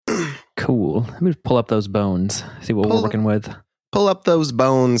Cool. Let me pull up those bones, see what we're working with. Pull up those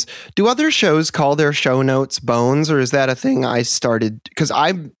bones. Do other shows call their show notes bones, or is that a thing I started? Because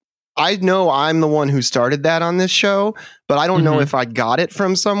I know I'm the one who started that on this show, but I don't know if I got it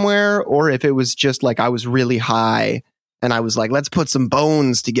from somewhere or if it was just like I was really high and I was like, let's put some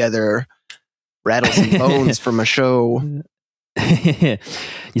bones together, rattle some bones from a show.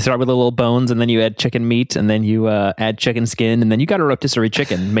 You start with the little bones, and then you add chicken meat, and then you add chicken skin, and then you got a rotisserie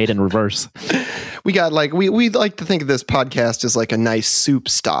chicken made in reverse. We got like we like to think of this podcast as like a nice soup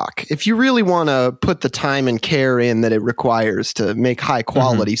stock. If you really want to put the time and care in that it requires to make high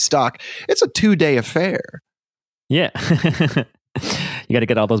quality stock, it's a 2-day affair. Yeah. You got to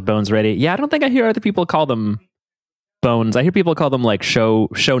get all those bones ready. Yeah, I don't think I hear other people call them bones. I hear people call them like show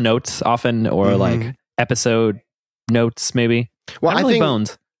notes often, or like episode notes maybe. Well, I think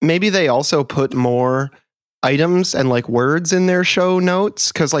bones. Maybe they also put more items and like words in their show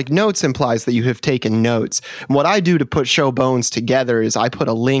notes, because like notes implies that you have taken notes. And what I do to put show bones together is I put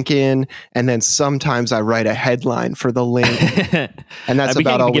a link in, and then sometimes I write a headline for the link, and that's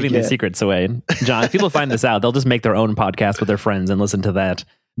about all we giving get. The secrets away, John. If people find this out, they'll just make their own podcast with their friends and listen to that.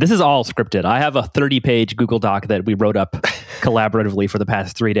 This is all scripted. I have a 30-page Google Doc that we wrote up collaboratively for the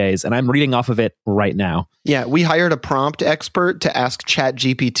past 3 days, and I'm reading off of it right now. Yeah, we hired a prompt expert to ask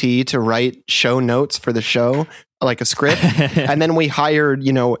ChatGPT to write show notes for the show, like a script. And then we hired,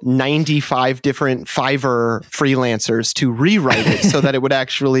 95 different Fiverr freelancers to rewrite it so that it would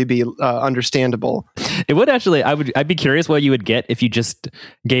actually be understandable. It would actually, I'd be curious what you would get if you just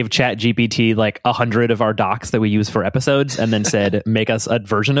gave ChatGPT like 100 of our docs that we use for episodes and then said, make us a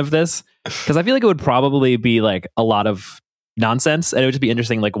version of this. Because I feel like it would probably be like a lot of nonsense, and it would just be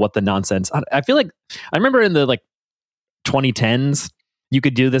interesting, like what the nonsense. I feel like I remember in the like 2010s, you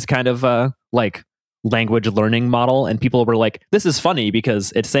could do this kind of like language learning model, and people were like, this is funny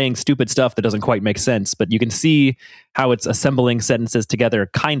because it's saying stupid stuff that doesn't quite make sense, but you can see how it's assembling sentences together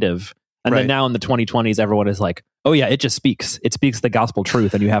kind of. And then now in the 2020s, everyone is like, oh yeah, it just speaks the gospel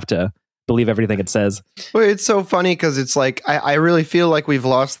truth, and you have to believe everything it says. Well, it's so funny because it's like I really feel like we've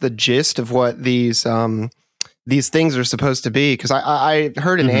lost the gist of what these things are supposed to be, because I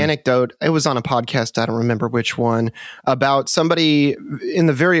heard an anecdote. It was on a podcast, I don't remember which one, about somebody in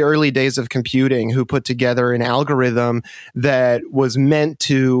the very early days of computing who put together an algorithm that was meant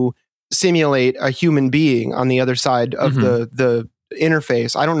to simulate a human being on the other side of the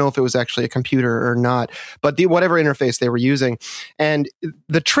interface. I don't know if it was actually a computer or not, but whatever interface they were using. And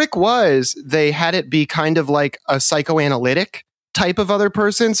the trick was they had it be kind of like a psychoanalytic type of other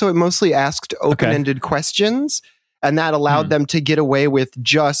person. So it mostly asked open-ended questions, and that allowed them to get away with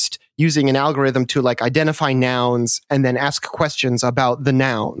just using an algorithm to like identify nouns and then ask questions about the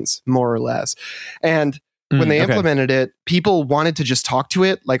nouns, more or less. And when they implemented it, people wanted to just talk to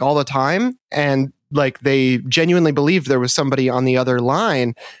it like all the time. And like they genuinely believed there was somebody on the other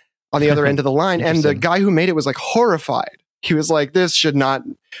line, on the other end of the line. And the guy who made it was like horrified. He was like, this should not,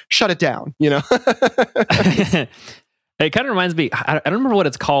 shut it down, It kind of reminds me, I don't remember what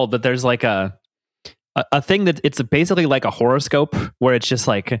it's called, but there's like a thing that it's basically like a horoscope where it's just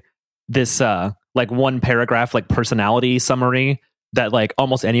like this like one paragraph like personality summary that like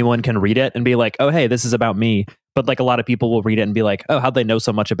almost anyone can read it and be like, oh hey, this is about me. But like a lot of people will read it and be like, oh, how'd they know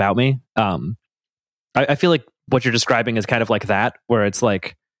so much about me? I feel like what you're describing is kind of like that, where it's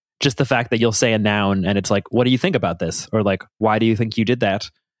like just the fact that you'll say a noun and it's like, what do you think about this? Or like, why do you think you did that?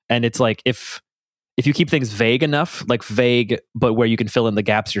 And it's like, if you keep things vague enough, like vague, but where you can fill in the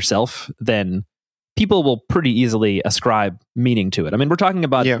gaps yourself, then people will pretty easily ascribe meaning to it. I mean, we're talking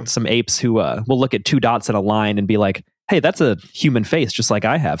about some apes who will look at 2 dots in a line and be like, hey, that's a human face, just like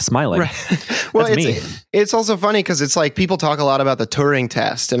I have, smiling. Right. Well, it's also funny because it's like people talk a lot about the Turing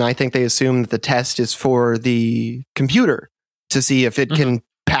test, and I think they assume that the test is for the computer to see if it can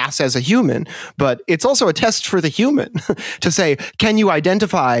pass as a human, but it's also a test for the human to say, can you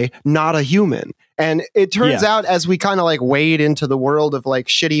identify not a human? And it turns out, as we kind of like wade into the world of like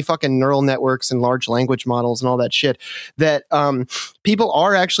shitty fucking neural networks and large language models and all that shit, that people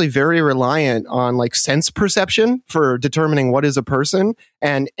are actually very reliant on like sense perception for determining what is a person,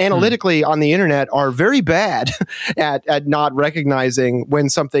 and analytically on the internet are very bad at not recognizing when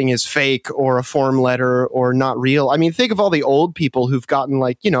something is fake or a form letter or not real. I mean, think of all the old people who've gotten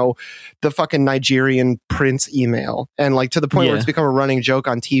like, the fucking Nigerian prince email, and like to the point where it's become a running joke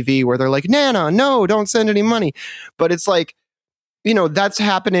on TV where they're like, Nana, no, don't send any money. But it's like, that's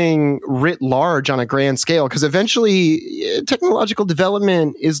happening writ large on a grand scale, because eventually technological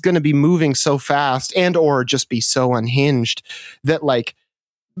development is going to be moving so fast and or just be so unhinged that like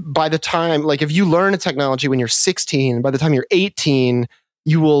by the time, like if you learn a technology when you're 16, by the time you're 18,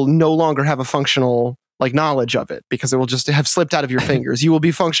 you will no longer have a functional like knowledge of it because it will just have slipped out of your fingers. You will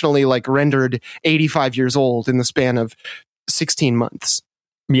be functionally like rendered 85 years old in the span of 16 months.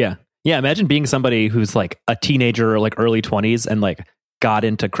 Yeah. Yeah. Imagine being somebody who's like a teenager or like early 20s and like got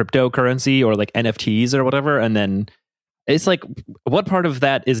into cryptocurrency or like NFTs or whatever. And then it's like, what part of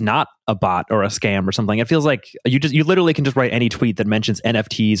that is not a bot or a scam or something? It feels like you literally can just write any tweet that mentions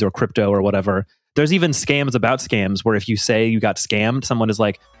NFTs or crypto or whatever. There's even scams about scams where if you say you got scammed, someone is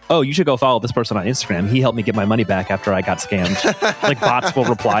like, oh, you should go follow this person on Instagram. He helped me get my money back after I got scammed. Like bots will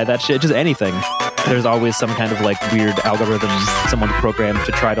reply that shit, just anything. There's always some kind of like weird algorithm someone programmed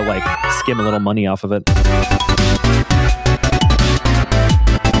to try to like skim a little money off of it.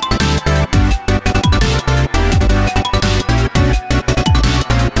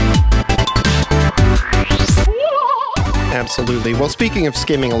 Absolutely. Well, speaking of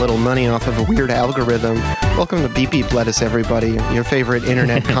skimming a little money off of a weird algorithm, welcome to Beep Beep Lettuce, everybody, your favorite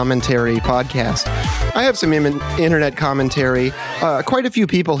internet commentary podcast. I have some internet commentary. Quite a few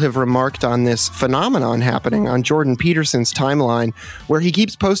people have remarked on this phenomenon happening on Jordan Peterson's timeline, where he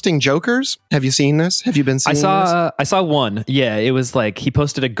keeps posting jokers. Have you seen this? Have you been seeing this? I saw one. Yeah, it was like he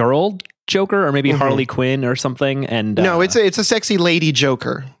posted a girl Joker or maybe Harley Quinn or something. And no, it's a sexy lady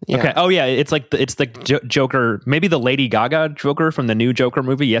Joker. Yeah. Okay. Oh yeah, it's like it's the Joker, maybe the Lady Gaga Joker from the new Joker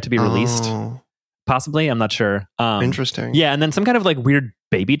movie yet to be released. Possibly, I'm not sure. Interesting. Yeah, and then some kind of like weird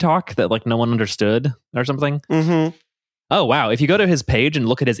baby talk that like no one understood or something. Mm-hmm. Oh wow! If you go to his page and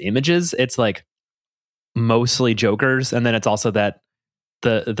look at his images, it's like mostly Jokers, and then it's also that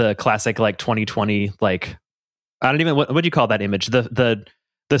the classic like 2020 like I don't even what do you call that image?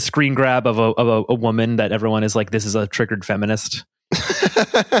 The screen grab of a woman that everyone is like, this is a triggered feminist.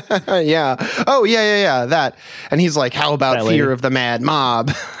 Yeah. Oh, yeah. That. And he's like, how about that fear lady of the mad mob?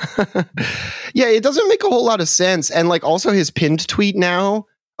 Yeah, it doesn't make a whole lot of sense. And like also his pinned tweet now.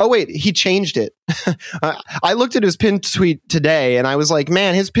 Oh, wait, he changed it. I looked at his pinned tweet today and I was like,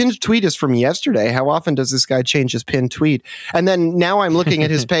 man, his pinned tweet is from yesterday. How often does this guy change his pinned tweet? And then now I'm looking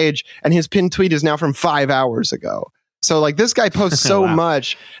at his page and his pinned tweet is now from 5 hours ago. So like this guy posts so wow.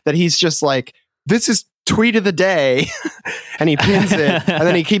 much that he's just like, this is tweet of the day. And he pins it. And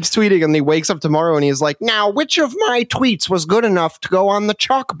then he keeps tweeting and he wakes up tomorrow and he's like, now, which of my tweets was good enough to go on the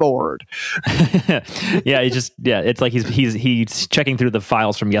chalkboard? Yeah, it's like he's checking through the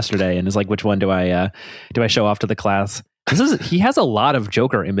files from yesterday and is like, which one do I show off to the class? He has a lot of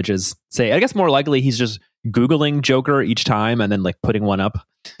Joker images. I guess more likely he's just Googling Joker each time and then like putting one up.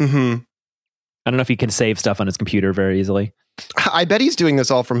 Mm-hmm. I don't know if he can save stuff on his computer very easily. I bet he's doing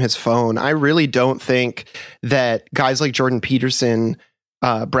this all from his phone. I really don't think that guys like Jordan Peterson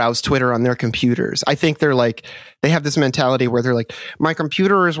browse Twitter on their computers. I think they have this mentality where they're like, my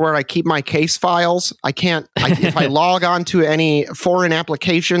computer is where I keep my case files. If I log on to any foreign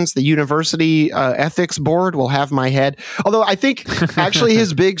applications, the university ethics board will have my head. Although I think actually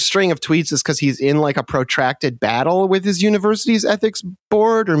his big string of tweets is because he's in like a protracted battle with his university's ethics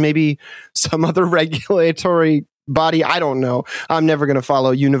board or maybe some other regulatory body. I don't know. I'm never going to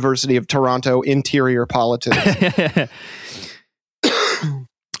follow University of Toronto interior politics.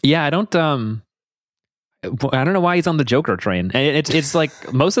 Yeah, I don't know why he's on the Joker train. And it's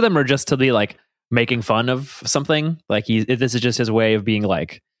like most of them are just to be like making fun of something. Like this is just his way of being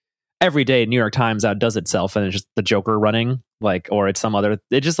like, every day New York Times outdoes itself and it's just the Joker running, like, or it's some other.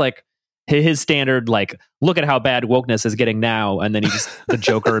 It's just like his standard, like, look at how bad wokeness is getting now, and then the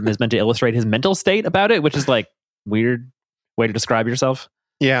Joker is meant to illustrate his mental state about it, which is like weird way to describe yourself.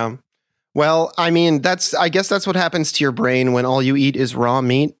 Yeah. Well, I mean, I guess that's what happens to your brain when all you eat is raw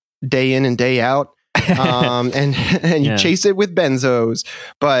meat day in and day out. And you chase it with benzos.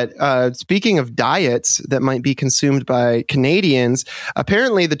 But speaking of diets that might be consumed by Canadians,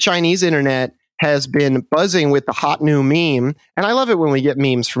 apparently the Chinese internet has been buzzing with the hot new meme. And I love it when we get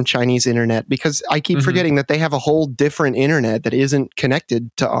memes from Chinese internet because I keep forgetting that they have a whole different internet that isn't connected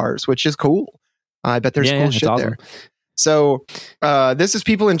to ours, which is cool. I bet there's cool shit there. So this is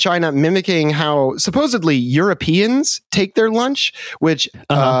people in China mimicking how supposedly Europeans take their lunch, which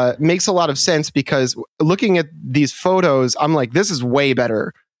makes a lot of sense because looking at these photos, I'm like, this is way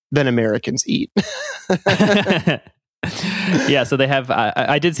better than Americans eat. Yeah, so they have.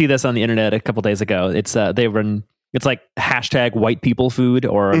 I did see this on the internet a couple days ago. It's it's like hashtag white people food,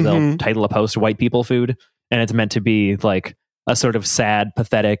 or they'll title a post white people food, and it's meant to be like a sort of sad,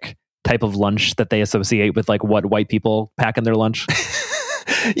 pathetic type of lunch that they associate with like what white people pack in their lunch.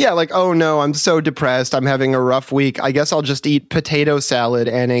 Yeah, like, oh no, I'm so depressed. I'm having a rough week. I guess I'll just eat potato salad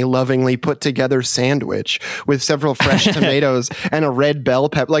and a lovingly put together sandwich with several fresh tomatoes and a red bell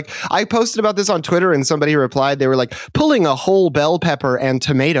pepper. Like, I posted about this on Twitter and somebody replied, they were like, pulling a whole bell pepper and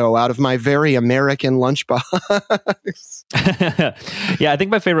tomato out of my very American lunchbox. Yeah, I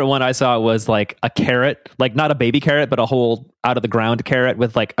think my favorite one I saw was like a carrot, like not a baby carrot, but a whole out of the ground carrot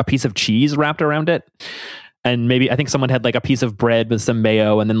with like a piece of cheese wrapped around it. And maybe I think someone had like a piece of bread with some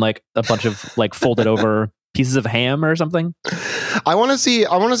mayo and then like a bunch of like folded over pieces of ham or something. I want to see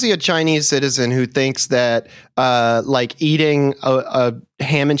a Chinese citizen who thinks that like eating a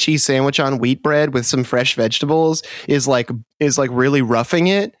ham and cheese sandwich on wheat bread with some fresh vegetables is like really roughing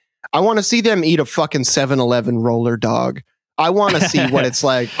it. I want to see them eat a fucking 7-Eleven roller dog. I want to see what it's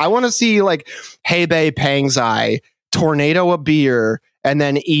like. I want to see like Hebei Pangzai tornado a beer and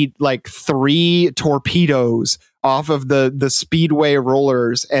then eat like 3 torpedoes off of the speedway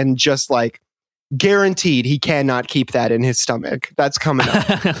rollers and just like guaranteed he cannot keep that in his stomach. That's coming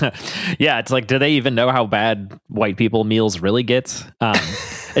up. Yeah, it's like, do they even know how bad white people meals really get?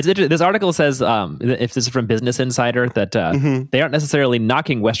 It's this article says, if this is from Business Insider, that they aren't necessarily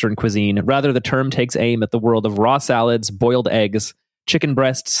knocking Western cuisine. Rather, the term takes aim at the world of raw salads, boiled eggs, chicken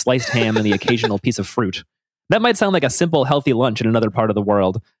breasts, sliced ham, and the occasional piece of fruit. That might sound like a simple, healthy lunch in another part of the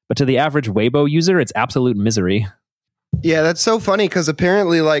world, but to the average Weibo user, it's absolute misery. Yeah, that's so funny because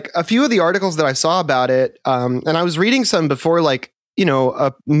apparently, like, a few of the articles that I saw about it, and I was reading some before, like, you know,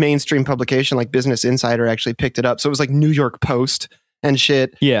 a mainstream publication like Business Insider actually picked it up. So it was like New York Post and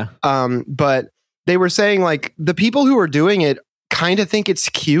shit. Yeah. But they were saying like the people who are doing it kind of think it's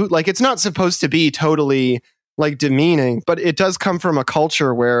cute. Like, it's not supposed to be totally like demeaning, but it does come from a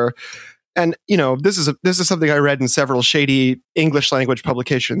culture where. And, you know, this is something I read in several shady English language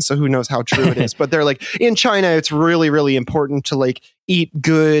publications, so who knows how true it is. But they're like, in China, it's really, really important to like eat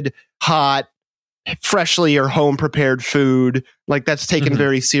good, hot, freshly or home prepared food. Like, that's taken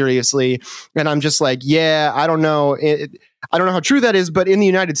very seriously. And I'm just like, yeah, I don't know. I don't know how true that is, but in the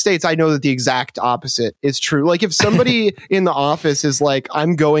United States, I know that the exact opposite is true. Like, if somebody in the office is like,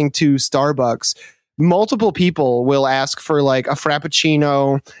 I'm going to Starbucks, multiple people will ask for like a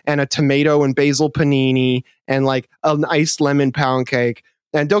frappuccino and a tomato and basil panini and like an iced lemon pound cake.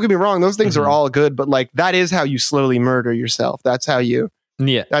 And don't get me wrong, those things are all good, but like that is how you slowly murder yourself. That's how you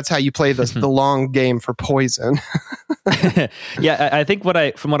play the long game for poison. Yeah, I think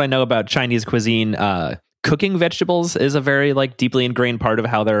from what I know about Chinese cuisine, cooking vegetables is a very like deeply ingrained part of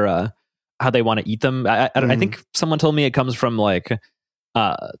how they're how they want to eat them. I think someone told me it comes from like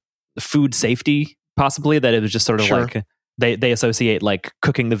food safety. Possibly that it was just sort of like they associate like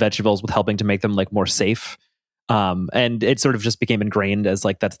cooking the vegetables with helping to make them like more safe. And it sort of just became ingrained as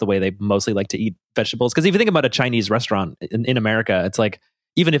like that's the way they mostly like to eat vegetables. Because if you think about a Chinese restaurant in America, it's like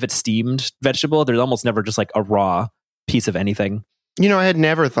even if it's steamed vegetable, there's almost never just like a raw piece of anything. You know, I had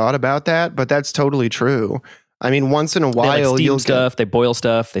never thought about that, but that's totally true. I mean, once in a while, they like steam stuff, they boil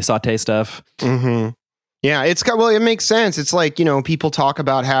stuff, they saute stuff. Mm-hmm. Yeah, it makes sense. It's like, you know, people talk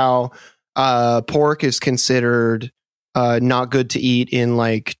about how pork is considered not good to eat in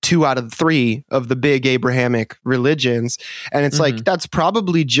like 2 out of 3 of the big Abrahamic religions. And it's like, that's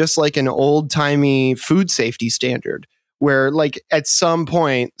probably just like an old timey food safety standard where like at some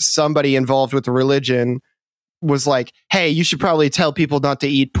point somebody involved with the religion was like, hey, you should probably tell people not to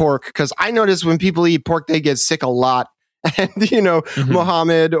eat pork. Because I notice when people eat pork, they get sick a lot. And, you know,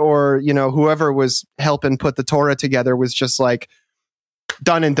 Muhammad or, you know, whoever was helping put the Torah together was just like,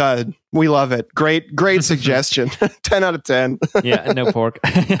 done and done. We love it. Great suggestion. 10 out of 10. Yeah, no pork.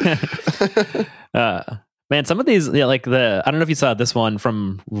 Man, some of these, like I don't know if you saw this one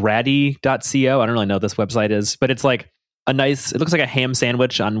from ratty.co. I don't really know what this website is, but it's like it looks like a ham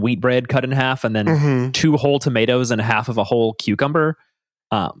sandwich on wheat bread cut in half and then 2 whole tomatoes and half of a whole cucumber.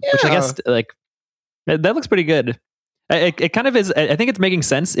 Which I guess like that looks pretty good. It kind of is. I think it's making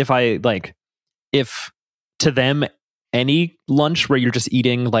sense if to them, any lunch where you're just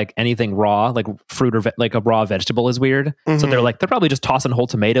eating like anything raw, like fruit or like a raw vegetable is weird. So they're probably just tossing whole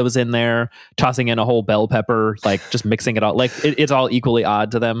tomatoes in there, tossing in a whole bell pepper, like just mixing it all. Like it's all equally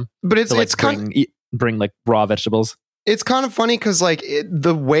odd to them. But it's bring like raw vegetables. It's kind of funny because like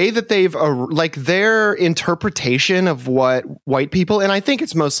the way that they've like their interpretation of what white people, and I think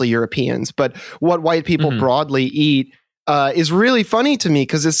it's mostly Europeans, but what white people broadly eat is really funny to me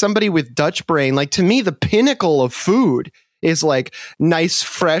because as somebody with Dutch brain, like to me, the pinnacle of food is like nice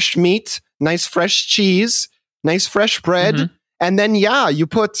fresh meat, nice fresh cheese, nice fresh bread. And then, you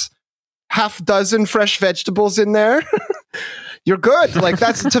put half dozen fresh vegetables in there. you're good. Like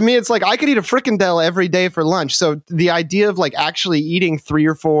that's to me, it's like I could eat a fricandel every day for lunch. So the idea of like actually eating 3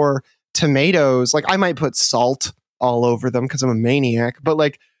 or 4 tomatoes, like I might put salt all over them because I'm a maniac, but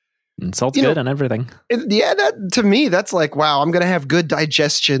like and salt's good on everything. That, to me, that's like, wow, I'm going to have good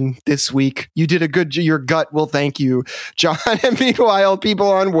digestion this week. You did your gut will thank you, John. And meanwhile, people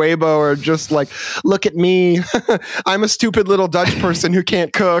on Weibo are just like, look at me. I'm a stupid little Dutch person who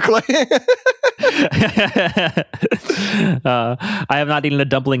can't cook. I have not eaten a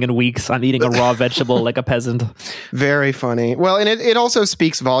dumpling in weeks. I'm eating a raw vegetable like a peasant. Very funny. Well, and it also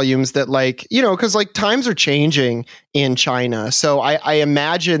speaks volumes that like, because like times are changing in China. So I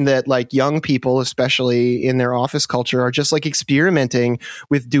imagine that like young people, especially in their office culture, are just like experimenting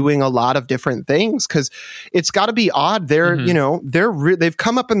with doing a lot of different things because it's got to be odd. They're, they've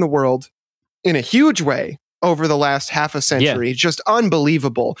come up in the world in a huge way over the last half a century, just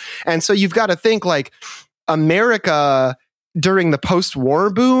unbelievable. And so you've got to think like America during the post-war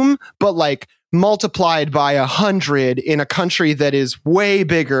boom, but like multiplied by 100 in a country that is way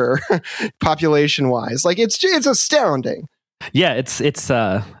bigger population-wise. Like it's astounding. Yeah, it's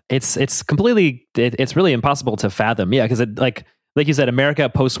completely it's really impossible to fathom. Yeah, because like you said, America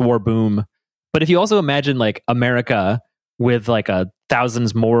post-war boom. But if you also imagine like America with like a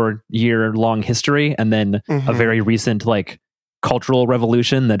thousands more year long history and then a very recent like cultural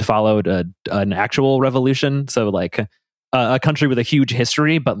revolution that followed an actual revolution. So like a country with a huge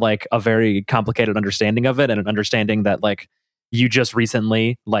history, but like a very complicated understanding of it and an understanding that like you just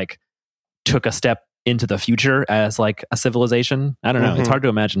recently like took a step into the future as like a civilization. I don't know. It's hard to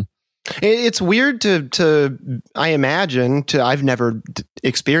imagine. It's weird to I imagine I've never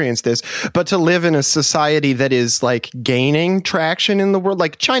experienced this, but to live in a society that is like gaining traction in the world.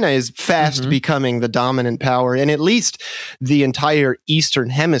 Like China is fast becoming the dominant power in at least the entire Eastern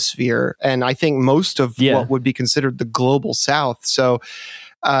Hemisphere. And I think most of what would be considered the global South. So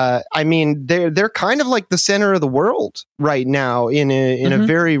I mean, they're kind of like the center of the world right now in a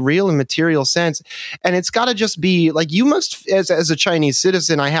very real and material sense. And it's got to just be like, you must, as a Chinese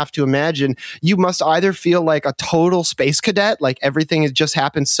citizen, I have to imagine you must either feel like a total space cadet, like everything has just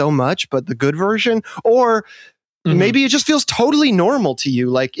happened so much, but the good version, or maybe it just feels totally normal to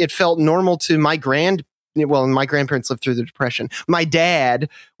you. Like it felt normal to my grandparents lived through the Depression. My dad,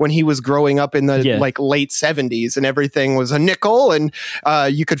 when he was growing up in the like late 70s and everything was a nickel and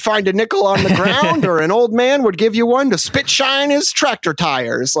you could find a nickel on the ground or an old man would give you one to spit shine his tractor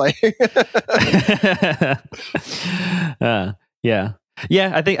tires. Like, I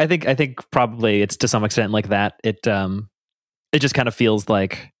think probably it's to some extent like that. It just kind of feels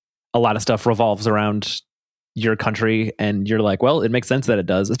like a lot of stuff revolves around your country and you're like, well, it makes sense that it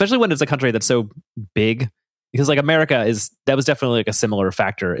does, especially when it's a country that's so big, because like America that was definitely like a similar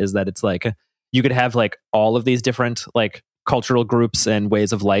factor, is that it's like you could have like all of these different like cultural groups and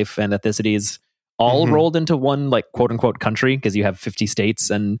ways of life and ethnicities all rolled into one like quote unquote country, because you have 50 states,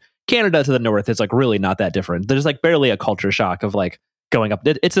 and Canada to the north is like really not that different. There's like barely a culture shock of like going up.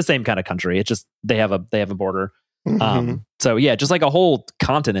 It's the same kind of country. It's just they have a border. So yeah, just like a whole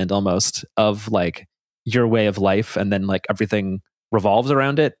continent almost of like your way of life, and then like everything revolves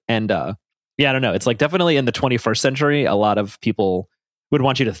around it. And I don't know, it's like definitely in the 21st century a lot of people would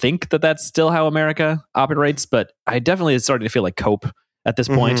want you to think that that's still how America operates, but I definitely started to feel like cope at this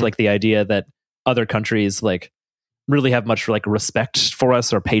point, like the idea that other countries like really have much like respect for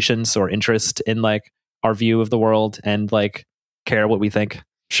us or patience or interest in like our view of the world and like care what we think.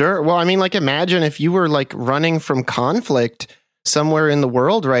 Sure. Well, I mean, like imagine if you were like running from conflict somewhere in the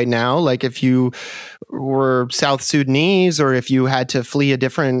world right now, like if you were South Sudanese, or if you had to flee a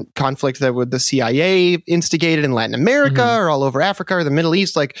different conflict that would the CIA instigated in Latin America or all over Africa or the Middle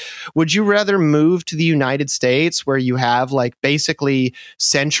East, like would you rather move to the United States where you have like basically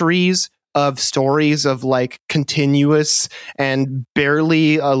centuries of stories of like continuous and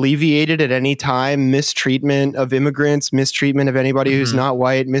barely alleviated at any time mistreatment of immigrants, mistreatment of anybody who's not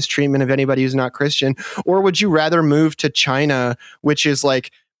white, mistreatment of anybody who's not Christian? Or would you rather move to China, which is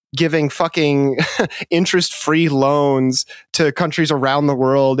like giving fucking interest-free loans to countries around the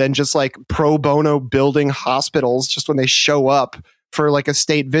world and just like pro bono building hospitals just when they show up for like a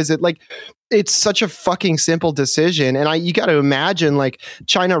state visit? Like, it's such a fucking simple decision. And you got to imagine like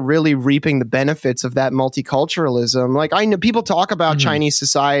China really reaping the benefits of that multiculturalism. Like I know people talk about Chinese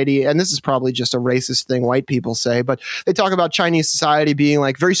society, and this is probably just a racist thing white people say, but they talk about Chinese society being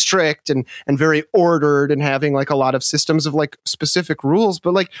like very strict and very ordered and having like a lot of systems of like specific rules.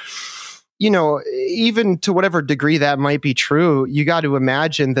 But like, you know, even to whatever degree that might be true, you got to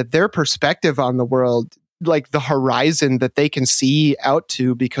imagine that their perspective on the world like the horizon that they can see out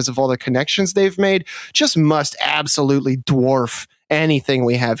to because of all the connections they've made just must absolutely dwarf anything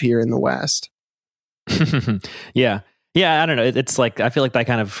we have here in the West. Yeah. Yeah, I don't know. It's like, I feel like that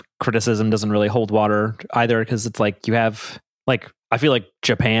kind of criticism doesn't really hold water either, because it's like you have, like, I feel like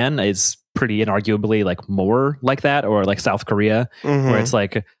Japan is pretty inarguably like more like that, or like South Korea, where it's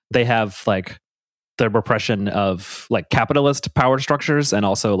like they have like the repression of like capitalist power structures, and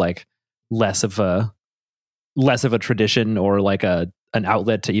also like less of a tradition or like an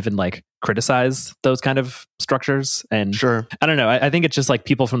outlet to even like criticize those kind of structures. And Sure. I don't know. I think it's just like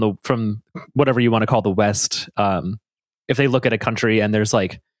people from whatever you want to call the West. If they look at a country and there's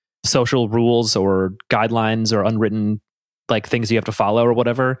like social rules or guidelines or unwritten like things you have to follow or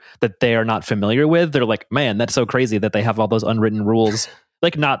whatever that they are not familiar with, they're like, man, that's so crazy that they have all those unwritten rules,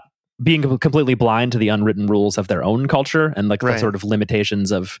 like not being completely blind to the unwritten rules of their own culture and like the sort of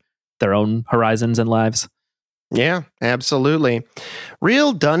limitations of their own horizons and lives. Yeah, absolutely.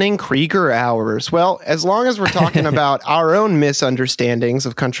 Real Dunning-Kruger hours. Well, as long as we're talking about our own misunderstandings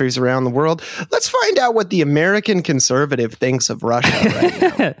of countries around the world, let's find out what the American conservative thinks of Russia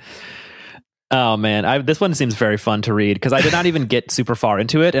right now. Oh, man. This one seems very fun to read because I did not even get super far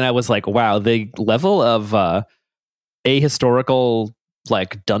into it. And I was like, wow, the level of ahistorical,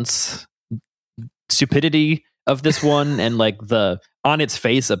 like, dunce stupidity of this one and like the on its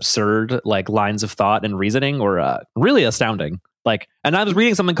face absurd like lines of thought and reasoning were really astounding. Like, and I was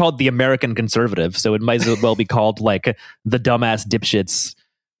reading something called The American Conservative, so it might as well be called like the dumbass dipshits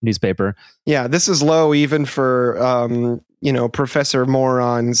newspaper. Yeah, this is low even for Professor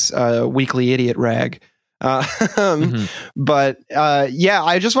Moron's weekly idiot rag. But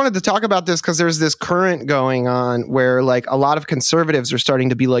I just wanted to talk about this because there's this current going on where like a lot of conservatives are starting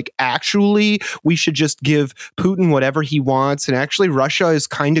to be like, actually, we should just give Putin whatever he wants. And actually, Russia is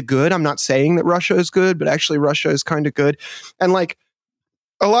kind of good. I'm not saying that Russia is good, but actually Russia is kind of good. And like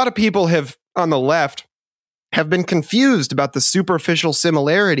a lot of people on the left have been confused about the superficial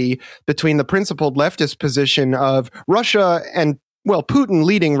similarity between the principled leftist position of Russia and Putin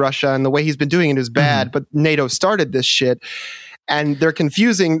leading Russia and the way he's been doing it is bad, but NATO started this shit. And they're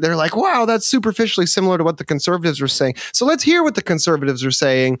confusing. They're like, wow, that's superficially similar to what the conservatives are saying. So let's hear what the conservatives are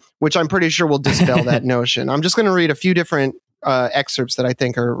saying, which I'm pretty sure will dispel that notion. I'm just going to read a few different excerpts that I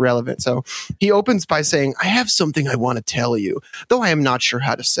think are relevant. So he opens by saying, I have something I want to tell you, though I am not sure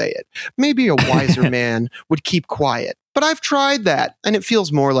how to say it. Maybe a wiser man would keep quiet. But I've tried that, and it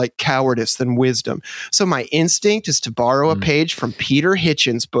feels more like cowardice than wisdom. So my instinct is to borrow a page from Peter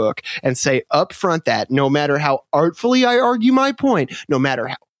Hitchens' book and say up front that no matter how artfully I argue my point, no matter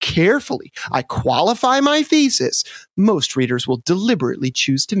how carefully I qualify my thesis, most readers will deliberately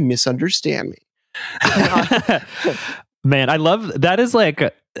choose to misunderstand me. Man, I love that. Is like,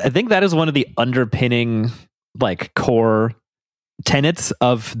 I think that is one of the underpinning like core tenets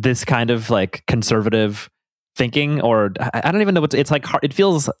of this kind of like conservative thinking, or I don't even know it's like hard. It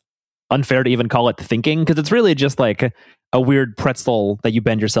feels unfair to even call it thinking because it's really just like a weird pretzel that you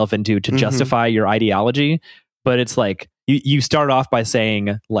bend yourself into to justify your ideology. But it's like you start off by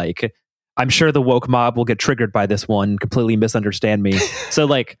saying like, I'm sure the woke mob will get triggered by this one, completely misunderstand me. So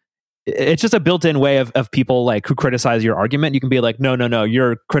like it's just a built-in way of people like who criticize your argument. You can be like, no,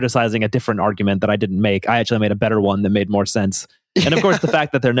 you're criticizing a different argument that I didn't make. I actually made a better one that made more sense. And of course, the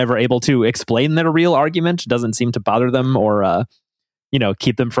fact that they're never able to explain their real argument doesn't seem to bother them or,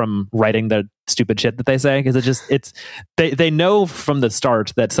 keep them from writing the stupid shit that they say. Because they know from the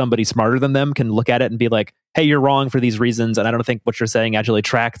start that somebody smarter than them can look at it and be like, hey, you're wrong for these reasons. And I don't think what you're saying actually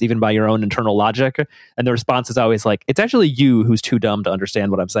tracks even by your own internal logic. And the response is always like, it's actually you who's too dumb to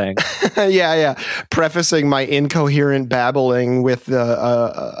understand what I'm saying. Yeah. Prefacing my incoherent babbling with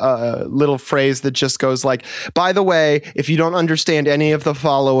a little phrase that just goes like, by the way, if you don't understand any of the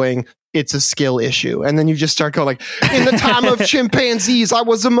following, it's a skill issue. And then you just start going like, in the time of chimpanzees, I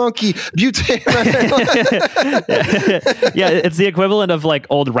was a monkey. Yeah, it's the equivalent of like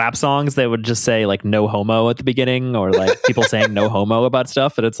old rap songs that would just say like no homo at the beginning, or like people saying no homo about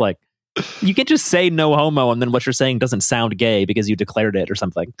stuff. And it's like, you can't just say no homo and then what you're saying doesn't sound gay because you declared it or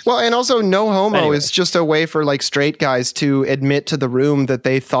something. Well, and also no homo is just a way for like straight guys to admit to the room that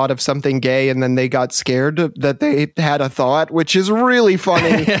they thought of something gay and then they got scared that they had a thought, which is really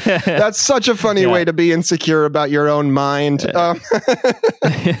funny. That's such a funny way to be insecure about your own mind. But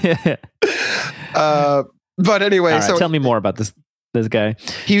anyway, right, so tell me more about this guy.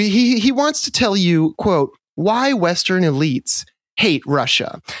 He wants to tell you, quote, why Western elites hate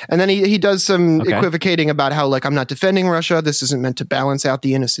Russia. And then he does some equivocating about how, like, I'm not defending Russia. This isn't meant to balance out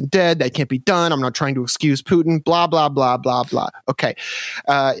the innocent dead. That can't be done. I'm not trying to excuse Putin, blah, blah, blah, blah, blah. Okay.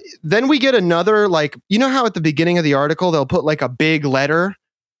 Then we get another, like, you know how at the beginning of the article, they'll put like a big letter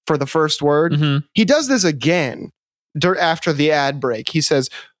for the first word? Mm-hmm. He does this again after the ad break. He says,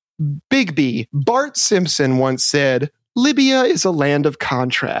 Big B, Bart Simpson once said, Libya is a land of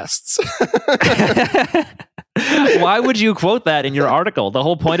contrasts. Why would you quote that in your article? The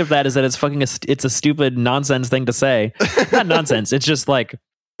whole point of that is that it's fucking it's a stupid nonsense thing to say. Not nonsense. It's just like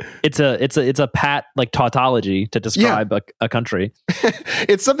it's a pat like tautology to describe a country.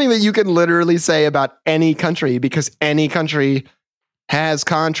 It's something that you can literally say about any country because any country has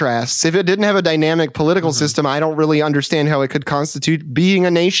contrasts. If it didn't have a dynamic political system, I don't really understand how it could constitute being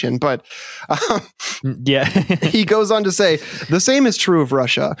a nation. But he goes on to say, the same is true of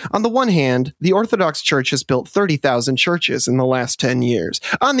Russia. On the one hand, the Orthodox Church has built 30,000 churches in the last 10 years.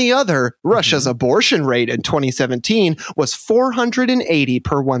 On the other, Russia's abortion rate in 2017 was 480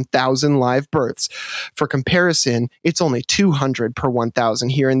 per 1,000 live births. For comparison, it's only 200 per 1,000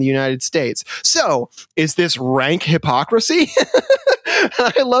 here in the United States. So, is this rank hypocrisy?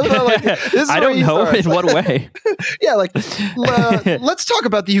 I love that. Like, this is I don't know in what way. Yeah, like let's talk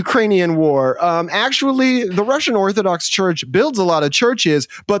about the Ukrainian war. Actually, the Russian Orthodox Church builds a lot of churches,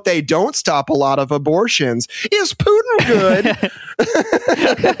 but they don't stop a lot of abortions. Is Putin good?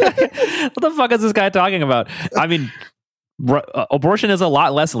 What the fuck is this guy talking about? I mean, abortion is a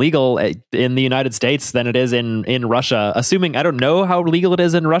lot less legal in the United States than it is in Russia. Assuming, I don't know how legal it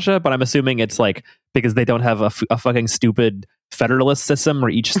is in Russia, but I'm assuming it's like because they don't have a fucking stupid federalist system where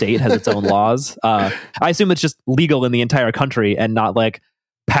each state has its own laws. I assume it's just legal in the entire country and not like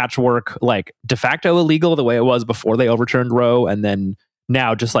patchwork, like de facto illegal the way it was before they overturned Roe, and then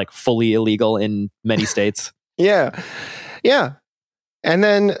now just like fully illegal in many states. Yeah. And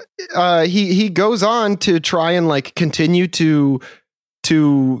then he goes on to try and like continue to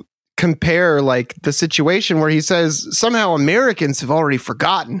compare like the situation where he says somehow Americans have already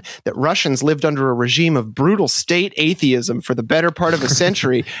forgotten that Russians lived under a regime of brutal state atheism for the better part of a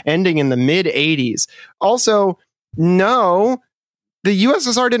century, ending in the mid 80s. Also, no, the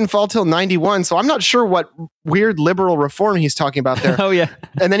USSR didn't fall till 91, so I'm not sure what weird liberal reform he's talking about there. Oh, yeah.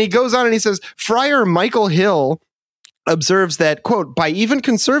 And then he goes on and he says, Friar Michael Hill observes that, quote, by even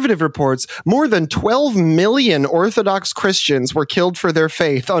conservative reports, more than 12 million Orthodox Christians were killed for their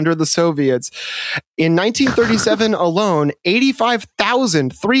faith under the Soviets. In 1937 alone,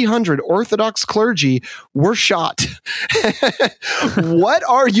 85,300 Orthodox clergy were shot. What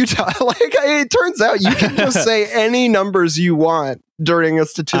are you talking? Like, it turns out you can just say any numbers you want during a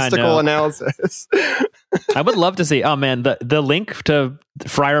statistical analysis. I would love to see. Oh man, the link to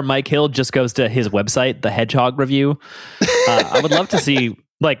Friar Mike Hill just goes to his website, the Hedgehog Review. I would love to see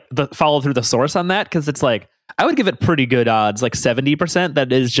like the follow through the source on that, because it's like I would give it pretty good odds, like 70%.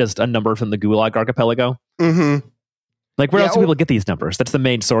 That is just a number from the Gulag Archipelago. Mm-hmm. Like where else do people get these numbers? That's the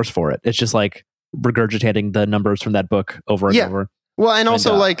main source for it. It's just like regurgitating the numbers from that book over and over. Well, and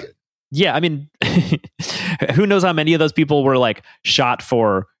also like. Yeah, I mean, who knows how many of those people were like shot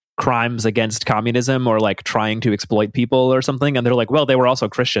for crimes against communism or like trying to exploit people or something, and they're like, well, they were also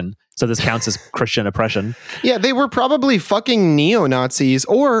Christian, so this counts as Christian oppression. Yeah, they were probably fucking neo-Nazis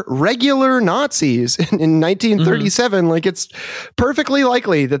or regular Nazis in 1937. Like, it's perfectly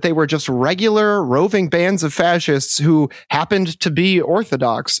likely that they were just regular roving bands of fascists who happened to be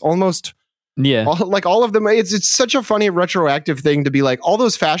Orthodox. Almost, yeah, all of them. It's such a funny retroactive thing to be like, all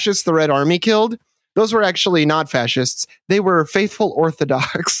those fascists the Red Army killed, those were actually not fascists. They were faithful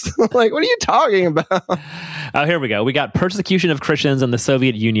Orthodox. Like, what are you talking about? Oh, here we go. We got persecution of Christians in the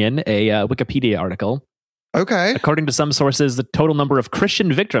Soviet Union, a Wikipedia article. Okay. According to some sources, the total number of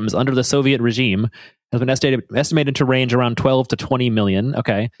Christian victims under the Soviet regime has been estimated to range around 12 to 20 million.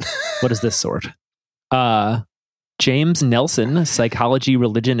 Okay. What is this sort? James Nelson, Psychology,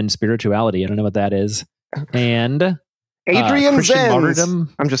 Religion, and Spirituality. I don't know what that is. And Adrian Christian Zenz.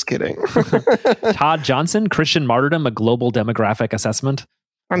 Martyrdom. I'm just kidding. Todd Johnson, Christian Martyrdom, a global demographic assessment.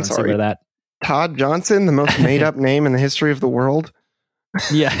 I'm sorry. That. Todd Johnson, the most made up name in the history of the world.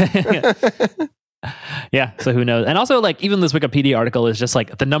 Yeah. Yeah. So who knows? And also, like, even this Wikipedia article is just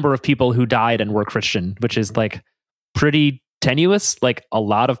like the number of people who died and were Christian, which is like pretty tenuous. Like, a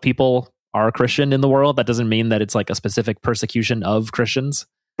lot of people are Christian in the world. That doesn't mean that it's like a specific persecution of Christians.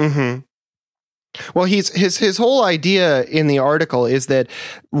 Mm-hmm. Well, his whole idea in the article is that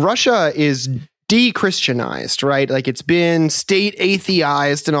Russia is de-Christianized, right? Like it's been state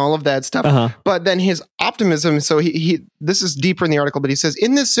atheized and all of that stuff. But then his optimism, so he this is deeper in the article, but he says,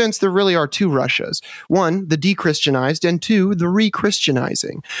 in this sense, there really are two Russias. One, the de-Christianized, and two, the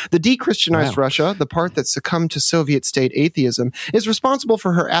re-Christianizing. The de-Christianized Russia, the part that succumbed to Soviet state atheism, is responsible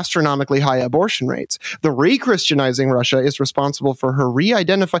for her astronomically high abortion rates. The re-Christianizing Russia is responsible for her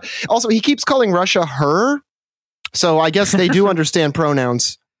re-identify. Also, he keeps calling Russia her. So I guess they do understand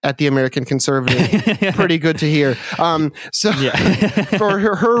pronouns at the American Conservative. Pretty good to hear. For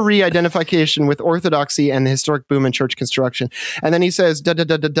her re-identification with orthodoxy and the historic boom in church construction. And then he says,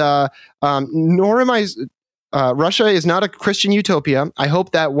 nor am I... Russia is not a Christian utopia. I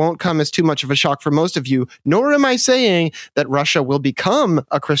hope that won't come as too much of a shock for most of you, nor am I saying that Russia will become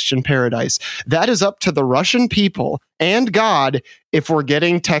a Christian paradise. That is up to the Russian people and God if we're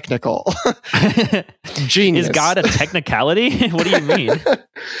getting technical. Genius. Is God a technicality? What do you mean?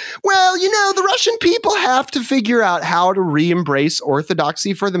 Well, the Russian people have to figure out how to re-embrace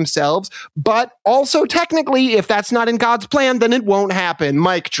orthodoxy for themselves, but also technically, if that's not in God's plan, then it won't happen.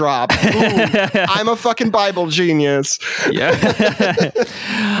 Mic drop. Ooh, I'm a fucking Bible genius. Yeah.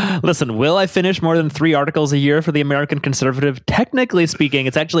 Listen, will I finish more than 3 articles a year for the American Conservative? Technically speaking,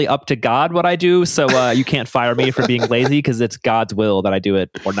 it's actually up to God what I do, so you can't fire me for being lazy because it's God's will that I do it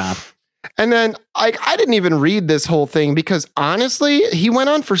or not. And then I didn't even read this whole thing because honestly, he went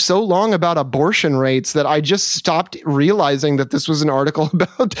on for so long about abortion rates that I just stopped realizing that this was an article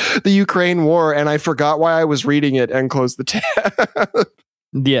about the Ukraine war, and I forgot why I was reading it and closed the tab.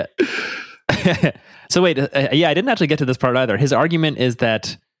 Yeah. So wait, I didn't actually get to this part either. His argument is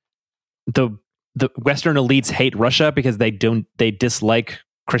that the Western elites hate Russia because they dislike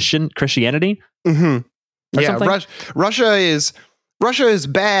Christianity. Mm-hmm. Yeah, Russia is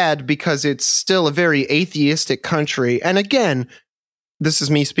bad because it's still a very atheistic country. And again, this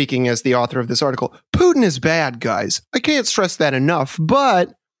is me speaking as the author of this article. Putin is bad, guys. I can't stress that enough.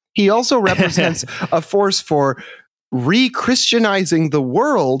 But he also represents a force for re-Christianizing the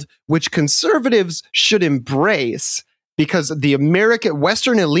world, which conservatives should embrace, because the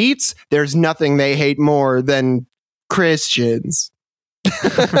Western elites, there's nothing they hate more than Christians.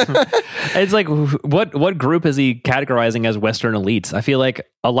 It's like, what group is he categorizing as Western elites? I feel like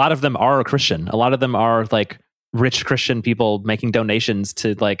a lot of them are Christian. A lot of them are like rich Christian people making donations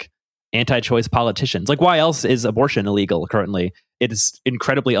to like anti-choice politicians. Like, why else is abortion illegal currently? It is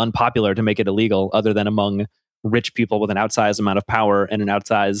incredibly unpopular to make it illegal, other than among rich people with an outsized amount of power and an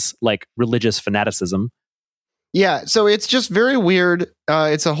outsized like religious fanaticism. Yeah, so it's just very weird.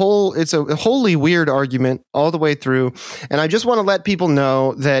 It's a wholly weird argument all the way through. And I just want to let people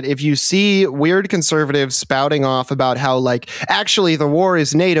know that if you see weird conservatives spouting off about how, like, actually the war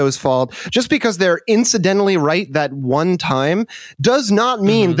is NATO's fault, just because they're incidentally right that one time does not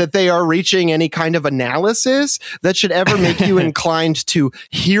mean that they are reaching any kind of analysis that should ever make you inclined to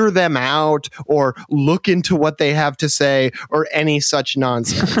hear them out or look into what they have to say or any such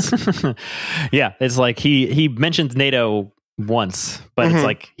nonsense. Yeah, it's like he mentions NATO once, but it's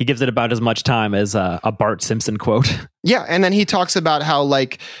like he gives it about as much time as a Bart Simpson quote. Yeah, and then he talks about how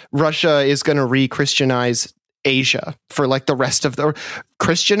like Russia is going to re-Christianize Asia for like the rest of the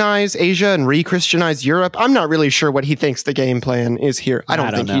Christianize Asia and re-Christianize Europe. I'm not really sure what he thinks the game plan is here. I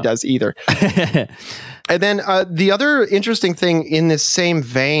don't think he does either. And then the other interesting thing in this same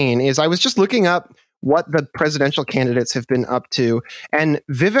vein is I was just looking up what the presidential candidates have been up to, and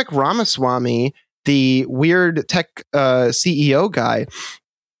Vivek Ramaswamy, the weird tech CEO guy,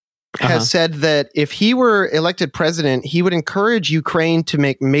 has said that if he were elected president, he would encourage Ukraine to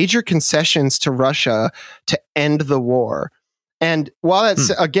make major concessions to Russia to end the war. And while that's,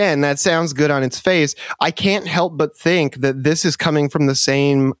 again, that sounds good on its face, I can't help but think that this is coming from the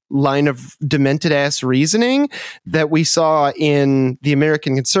same line of demented ass reasoning that we saw in the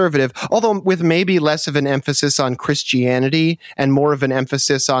American Conservative, although with maybe less of an emphasis on Christianity and more of an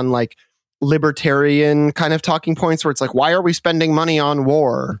emphasis on like libertarian kind of talking points where it's like, why are we spending money on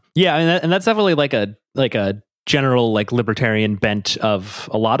war? Yeah, and that's definitely like a general like libertarian bent of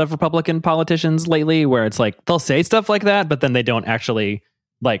a lot of Republican politicians lately, where it's like they'll say stuff like that, but then they don't actually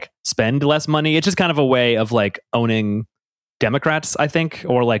like spend less money. It's just kind of a way of like owning Democrats, I think,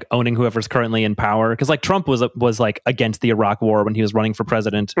 or like owning whoever's currently in power. Because like Trump was like against the Iraq war when he was running for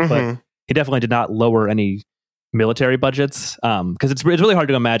president, but he definitely did not lower any military budgets. Because it's really hard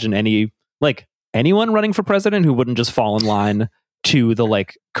to imagine anyone running for president who wouldn't just fall in line to the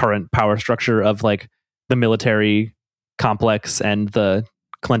like current power structure of like the military complex and the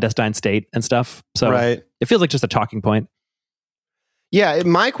clandestine state and stuff. So it feels like just a talking point. Yeah,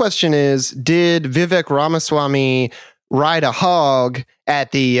 my question is, did Vivek Ramaswamy ride a hog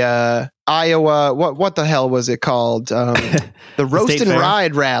at the Iowa, what the hell was it called? The Roast and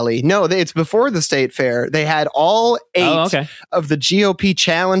Ride rally. No, it's before the state fair. They had all 8 of the GOP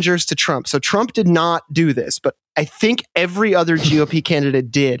challengers to Trump. So Trump did not do this, but I think every other GOP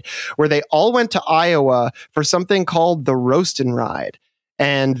candidate did, where they all went to Iowa for something called the Roast and Ride.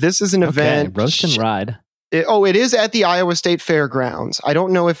 And this is an event. Roast and Ride. It is at the Iowa State Fairgrounds. I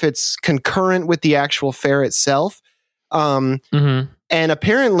don't know if it's concurrent with the actual fair itself. And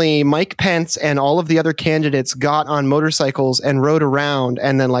apparently Mike Pence and all of the other candidates got on motorcycles and rode around.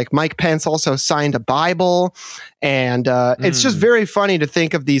 And then like Mike Pence also signed a Bible. And it's just very funny to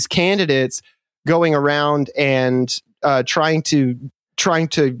think of these candidates going around and trying to,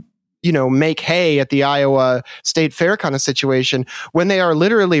 make hay at the Iowa State Fair kind of situation when they are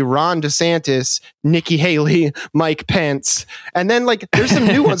literally Ron DeSantis, Nikki Haley, Mike Pence. And then like there's some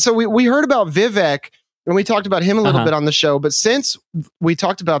new ones. So we heard about Vivek. And we talked about him a little bit on the show, but since we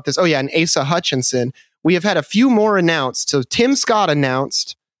talked about this, and Asa Hutchinson, we have had a few more announced. So Tim Scott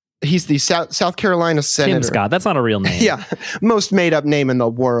announced, he's the South Carolina senator. Tim Scott, that's not a real name. Yeah, most made up name in the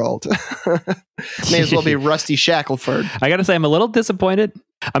world. May as well be Rusty Shackelford. I got to say, I'm a little disappointed.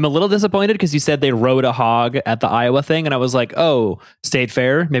 Because you said they rode a hog at the Iowa thing, and I was like, oh, state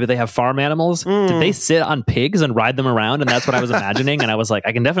fair, maybe they have farm animals. Did they sit on pigs and ride them around? And that's what I was imagining. And I was like,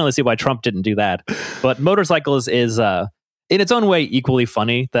 I can definitely see why Trump didn't do that. But motorcycles is in its own way equally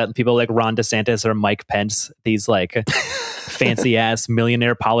funny that people like Ron DeSantis or Mike Pence, these like fancy ass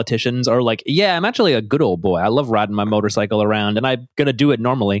millionaire politicians, are like, yeah, I'm actually a good old boy. I love riding my motorcycle around, and I'm gonna do it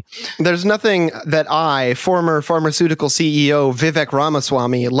normally. There's nothing that I, former pharmaceutical CEO Vivek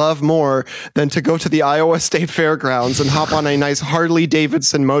Ramaswamy, love more than to go to the Iowa State Fairgrounds and hop on a nice Harley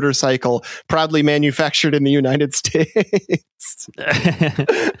Davidson motorcycle, proudly manufactured in the United States.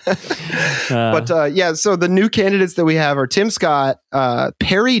 But so the new candidates that we have are Tim Scott,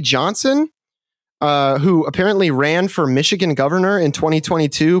 Perry Johnson, who apparently ran for Michigan governor in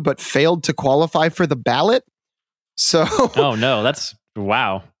 2022, but failed to qualify for the ballot. So, oh no, that's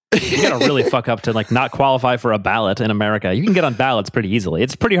wow. You gotta really fuck up to like not qualify for a ballot in America. You can get on ballots pretty easily.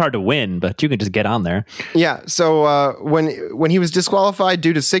 It's pretty hard to win, but you can just get on there. Yeah. So when he was disqualified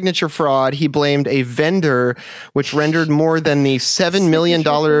due to signature fraud, he blamed a vendor, which rendered more than the $7 million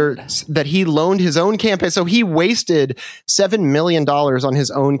that he loaned his own campaign. So he wasted $7 million on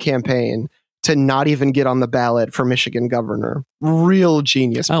his own campaign to not even get on the ballot for Michigan governor. Real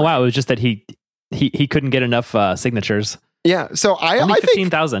genius. Oh wow! It was just that he couldn't get enough signatures. Yeah, so I think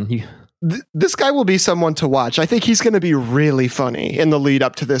 15,000. This guy will be someone to watch. I think he's going to be really funny in the lead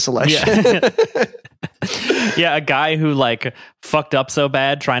up to this election. Yeah. Yeah, a guy who like fucked up so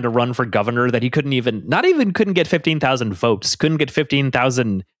bad trying to run for governor that he couldn't get 15,000 votes, couldn't get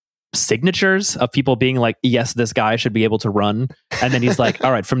 15,000 signatures of people being like, yes, this guy should be able to run. And then he's like,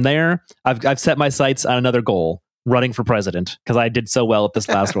 all right, from there, I've set my sights on another goal, running for president, because I did so well at this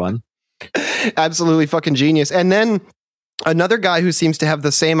last one. Absolutely fucking genius. And then another guy who seems to have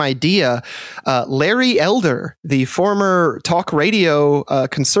the same idea, Larry Elder, the former talk radio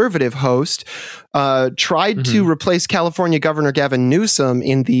conservative host, tried to replace California Governor Gavin Newsom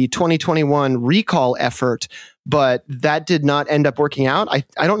in the 2021 recall effort, but that did not end up working out.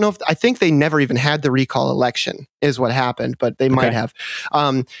 I don't know I think they never even had the recall election is what happened, but they might have.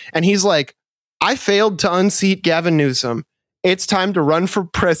 And he's like, I failed to unseat Gavin Newsom. It's time to run for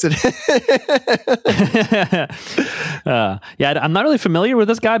president. I'm not really familiar with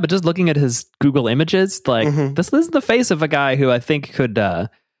this guy, but just looking at his Google images, like this is the face of a guy who I think could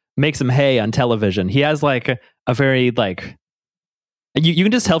make some hay on television. He has like a very like you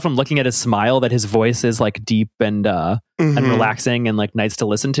can just tell from looking at his smile that his voice is like deep and relaxing and like nice to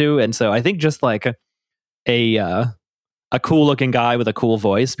listen to. And so I think just like a cool looking guy with a cool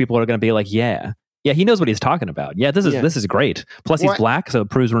voice, people are going to be like, yeah, he knows what he's talking about. Yeah, this is great. Plus, he's black, so it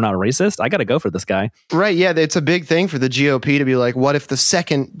proves we're not racist. I got to go for this guy. Right, yeah, it's a big thing for the GOP to be like, what if the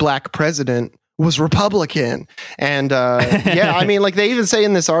second black president was Republican? And I mean, like they even say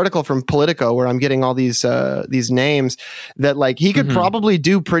in this article from Politico, where I'm getting all these names, that like he could probably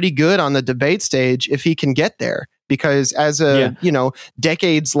do pretty good on the debate stage if he can get there. Because as a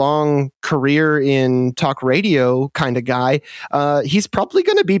decades long career in talk radio kind of guy, he's probably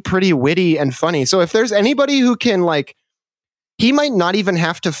going to be pretty witty and funny. So if there's anybody who can like, he might not even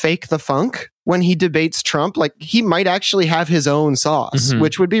have to fake the funk when he debates Trump. Like he might actually have his own sauce,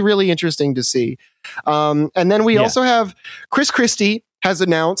 which would be really interesting to see. And then we also have Chris Christie has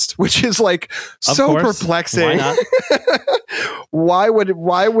announced, which is like so perplexing. Why not? Why would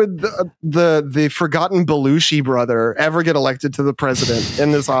the forgotten Belushi brother ever get elected to the president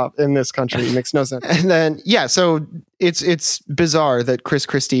in this country? It makes no sense. And then so it's bizarre that Chris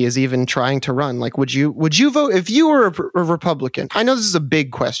Christie is even trying to run. Like, would you vote if you were a Republican? I know this is a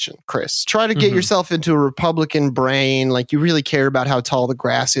big question, Chris. Try to get yourself into a Republican brain. Like, you really care about how tall the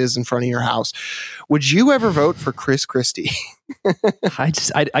grass is in front of your house. Would you ever vote for Chris Christie?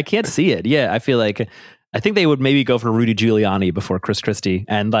 I can't see it. Yeah, I feel like I think they would maybe go for Rudy Giuliani before Chris Christie,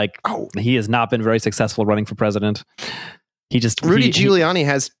 and like he has not been very successful running for president. Rudy Giuliani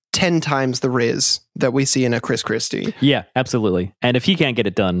has 10 times the Riz that we see in a Chris Christie. Yeah, absolutely. And if he can't get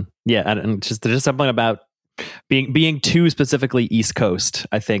it done, yeah, and there's just something about being too specifically East Coast.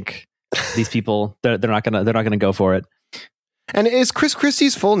 I think these people they're not gonna go for it. And is Chris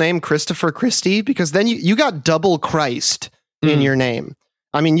Christie's full name Christopher Christie? Because then you got double Christ in your name.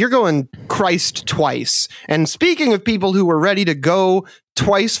 I mean, you're going Christ twice. And speaking of people who were ready to go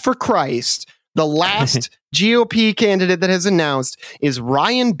twice for Christ, the last GOP candidate that has announced is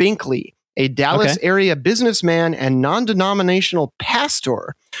Ryan Binkley, a Dallas area businessman and non-denominational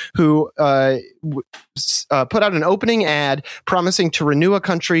pastor who put out an opening ad promising to renew a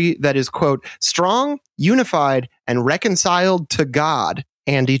country that is, quote, strong, unified, and reconciled to God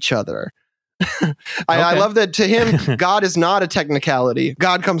and each other. I love that to him, God is not a technicality.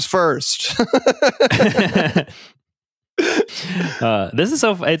 God comes first. This is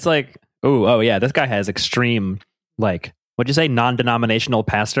so, it's like, oh yeah, this guy has extreme, like, what'd you say, non-denominational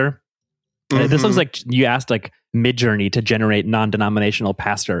pastor? This looks like you asked like Midjourney to generate non-denominational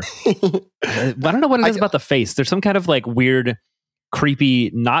pastor. I don't know what it is about the face. There's some kind of like weird, creepy,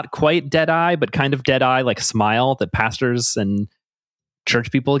 not quite dead eye, but kind of dead eye, like smile that pastors and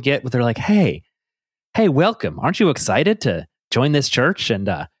church people get, where they're like, hey, welcome. Aren't you excited to join this church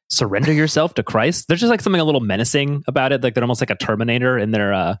and surrender yourself to Christ? There's just like something a little menacing about it. Like they're almost like a Terminator in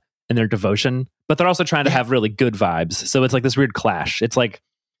their devotion, but they're also trying to have really good vibes. So it's like this weird clash. It's like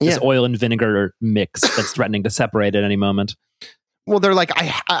this oil and vinegar mix that's threatening to separate at any moment. Well, they're like,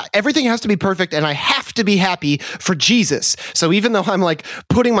 everything has to be perfect and I have to be happy for Jesus. So even though I'm like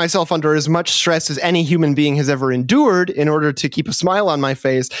putting myself under as much stress as any human being has ever endured in order to keep a smile on my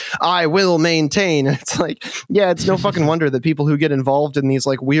face, I will maintain. And it's like, yeah, it's no fucking wonder that people who get involved in these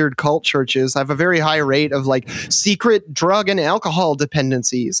like weird cult churches have a very high rate of like secret drug and alcohol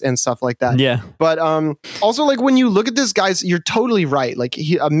dependencies and stuff like that. Yeah. But also like when you look at this guy's, you're totally right. Like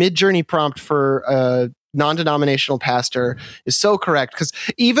a Midjourney prompt for non-denominational pastor is so correct, because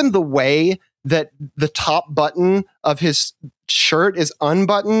even the way that the top button of his shirt is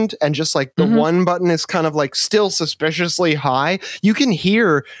unbuttoned and just like the one button is kind of like still suspiciously high, you can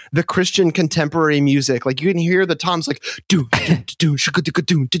hear the Christian contemporary music. Like you can hear the toms like do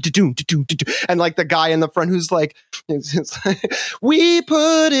and like the guy in the front who's like, we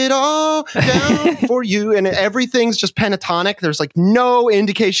put it all down for you, and everything's just pentatonic. There's like no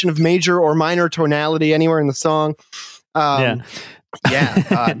indication of major or minor tonality anywhere in the song.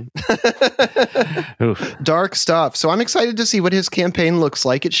 Dark stuff. So I'm excited to see what his campaign looks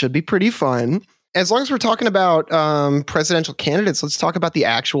like. It should be pretty fun. As long as we're talking about presidential candidates, let's talk about the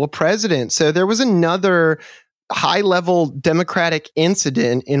actual president. So there was another high-level Democratic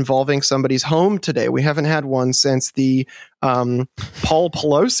incident involving somebody's home today. We haven't had one since the Paul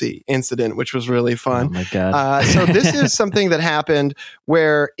Pelosi incident, which was really fun. Oh my God. So this is something that happened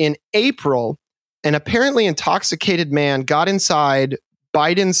where in April, an apparently intoxicated man got inside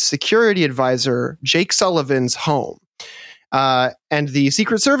Biden's security advisor, Jake Sullivan's home. And the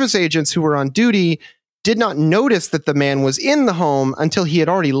Secret Service agents who were on duty did not notice that the man was in the home until he had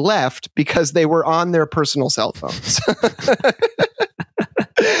already left, because they were on their personal cell phones.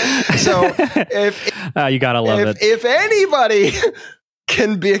 So you gotta love it. If anybody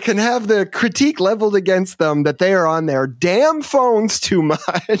can have the critique leveled against them that they are on their damn phones too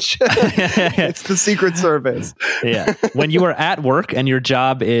much, it's the Secret Service. Yeah. When you are at work and your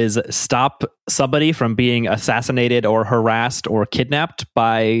job is stop somebody from being assassinated or harassed or kidnapped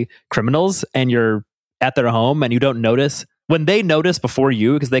by criminals, and you're at their home and you don't notice, when they notice before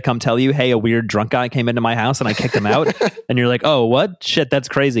you, because they come tell you, hey, a weird drunk guy came into my house and I kicked him out. And you're like, oh, what? Shit, that's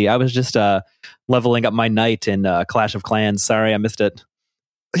crazy. I was just leveling up my night in Clash of Clans. Sorry, I missed it.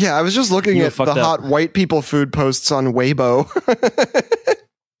 Yeah, I was just looking at the hot white people food posts on Weibo.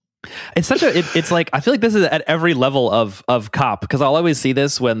 It's such a, it's like, I feel like this is at every level of cop, because I'll always see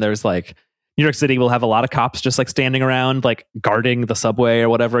this when there's like, New York City will have a lot of cops just like standing around, like guarding the subway or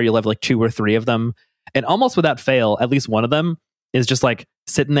whatever. You'll have like 2 or 3 of them. And almost without fail, at least one of them is just like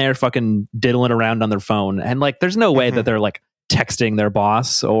sitting there fucking diddling around on their phone. And like, there's no way that they're like texting their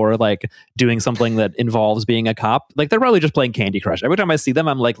boss or like doing something that involves being a cop. Like they're probably just playing Candy Crush. Every time I see them,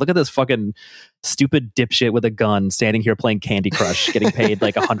 I'm like, look at this fucking stupid dipshit with a gun standing here playing Candy Crush, getting paid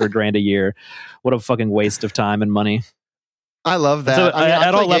like $100,000 a year. What a fucking waste of time and money. I love that. So I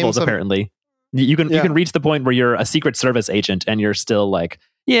at all levels, apparently, you can reach the point where you're a Secret Service agent and you're still like,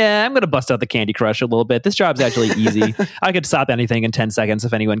 yeah, I'm going to bust out the Candy Crush a little bit. This job's actually easy. I could stop anything in 10 seconds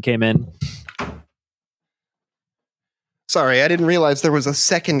if anyone came in. Sorry, I didn't realize there was a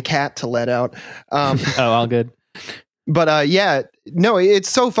second cat to let out. Oh, all good. But yeah, no, it's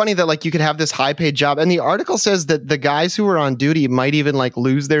so funny that like you could have this high paid job. And the article says that the guys who are on duty might even like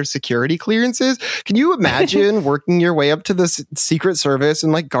lose their security clearances. Can you imagine working your way up to the Secret Service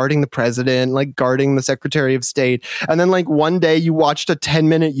and like guarding the president, like guarding the Secretary of State? And then like one day you watched a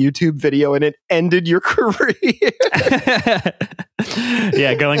 10-minute YouTube video and it ended your career.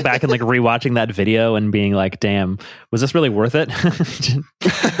 Yeah, going back and like rewatching that video and being like, damn, was this really worth it?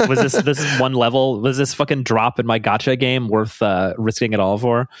 Was this one level? Was this fucking drop in my gacha game worth risking it all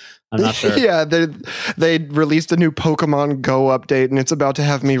for? I'm not sure. Yeah, they released a new Pokemon Go update and it's about to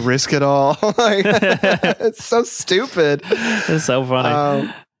have me risk it all. Like, it's so stupid. It's so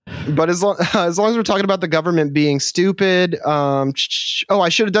funny. But as long as we're talking about the government being stupid, I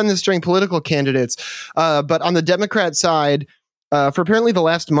should have done this during political candidates. But on the Democrat side, for apparently the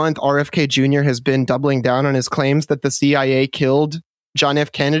last month, RFK Jr. has been doubling down on his claims that the CIA killed John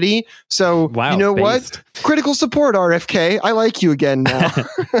F. Kennedy. So, wow, you know what? Critical support, RFK. I like you again now.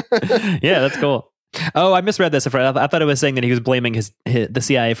 Yeah, that's cool. Oh, I misread this. I thought it was saying that he was blaming the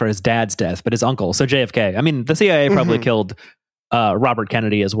CIA for his dad's death, but his uncle. So JFK. I mean, the CIA probably killed Robert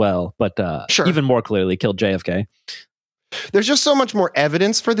Kennedy as well, but sure. Even more clearly killed JFK. There's just so much more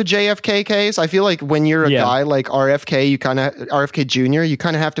evidence for the JFK case. I feel like when you're a guy like RFK, RFK Jr., you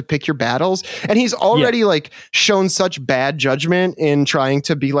kind of have to pick your battles. And he's already like shown such bad judgment in trying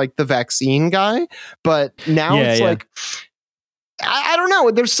to be like the vaccine guy. But now it's like, I don't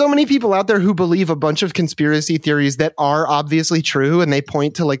know. There's so many people out there who believe a bunch of conspiracy theories that are obviously true and they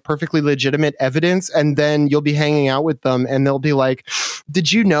point to like perfectly legitimate evidence. And then you'll be hanging out with them and they'll be like,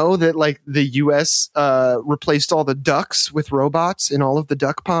 did you know that like the US replaced all the ducks with robots in all of the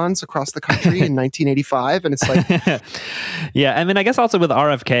duck ponds across the country in 1985? And it's like, yeah. I mean, I guess also with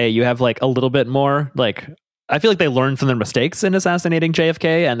RFK, you have like a little bit more like, I feel like they learned from their mistakes in assassinating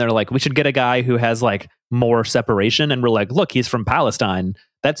JFK, and they're like, we should get a guy who has like more separation. And we're like, look, he's from Palestine.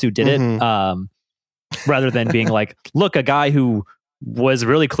 That's who did it. Rather than being like, look, a guy who was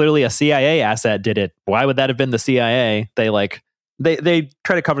really clearly a CIA asset did it. Why would that have been the CIA? They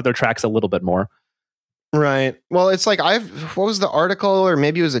try to cover their tracks a little bit more. Right. Well, it's like what was the article, or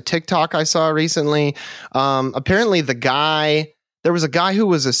maybe it was a TikTok I saw recently. Apparently there was a guy who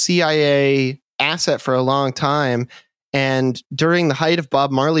was a CIA asset for a long time, and during the height of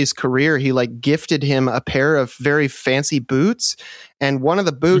Bob Marley's career, he like gifted him a pair of very fancy boots, and one of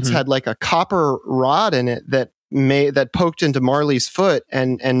the boots had like a copper rod in it that poked into Marley's foot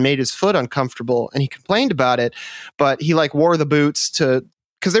and made his foot uncomfortable, and he complained about it, but he like wore the boots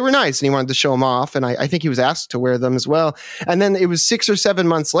because they were nice and he wanted to show them off, and I think he was asked to wear them as well. And then it was 6 or 7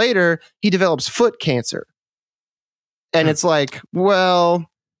 months later he develops foot cancer, and it's like, well,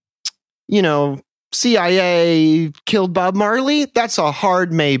 you know, CIA killed Bob Marley. That's a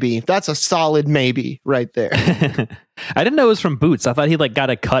hard maybe. That's a solid maybe right there. I didn't know it was from boots. I thought he like got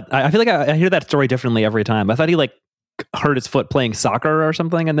a cut. I feel like I hear that story differently every time. I thought he like hurt his foot playing soccer or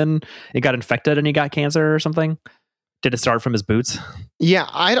something, and then it got infected and he got cancer or something. Did it start from his boots? Yeah,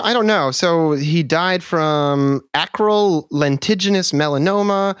 I don't know. So he died from acral lentiginous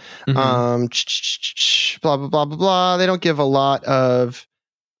melanoma. Blah, blah, blah, blah, blah. They don't give a lot of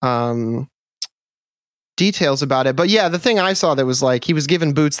details about it, but yeah, the thing I saw that was like he was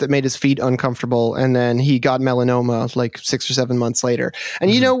given boots that made his feet uncomfortable, and then he got melanoma like 6 or 7 months later. And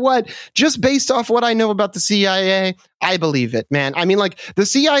you know what? Just based off what I know about the CIA, I believe it, man. I mean, like the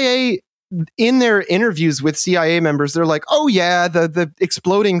CIA in their interviews with CIA members, they're like, "Oh yeah, the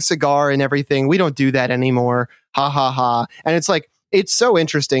exploding cigar and everything. We don't do that anymore. Ha ha ha." And it's like, it's so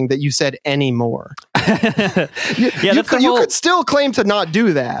interesting that you said anymore. You could still claim to not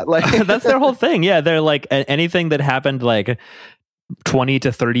do that. Like that's their whole thing. Yeah, they're like anything that happened like 20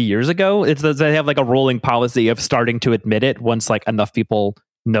 to 30 years ago. They have like a rolling policy of starting to admit it once like enough people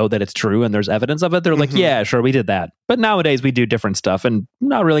know that it's true and there's evidence of it. They're like, yeah, sure, we did that. But nowadays we do different stuff, and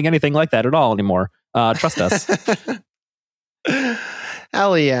not really anything like that at all anymore. Trust us.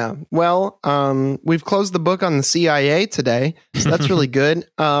 Hell yeah. Well, we've closed the book on the CIA today, so that's really good.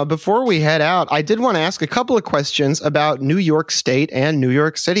 Before we head out, I did want to ask a couple of questions about New York State and New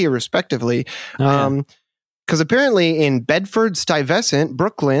York City, respectively. Because apparently in Bedford-Stuyvesant,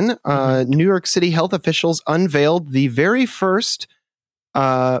 Brooklyn, New York City health officials unveiled the very first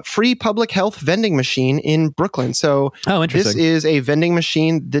free public health vending machine in Brooklyn. So this is a vending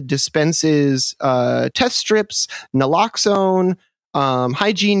machine that dispenses test strips, naloxone,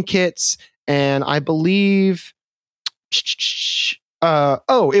 hygiene kits, and I believe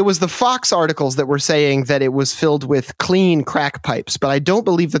it was the Fox articles that were saying that it was filled with clean crack pipes, but I don't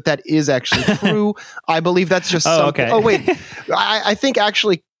believe that is actually true. I believe that's just something. Okay. Oh, wait. I think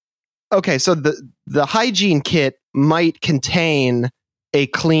actually, okay, so the hygiene kit might contain a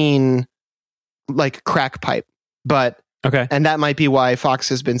clean, like, crack pipe, but okay, and that might be why Fox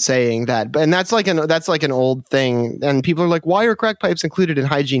has been saying that. And that's like an old thing. And people are like, why are crack pipes included in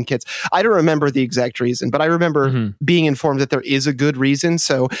hygiene kits? I don't remember the exact reason, but I remember being informed that there is a good reason.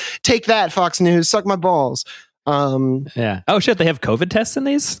 So take that, Fox News, suck my balls. Yeah. Oh shit, they have COVID tests in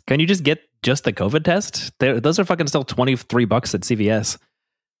these? Can you just get just the COVID test? Those are fucking still $23 at CVS.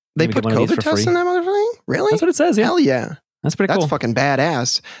 They put COVID tests in that motherfucker? Really? That's what it says. Yeah. Hell yeah. That's pretty cool. That's fucking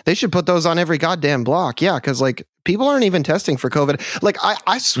badass. They should put those on every goddamn block. Yeah, because like people aren't even testing for COVID. Like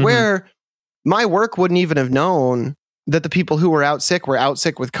I swear my work wouldn't even have known that the people who were out sick with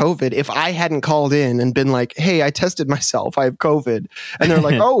COVID if I hadn't called in and been like, hey, I tested myself. I have COVID. And they're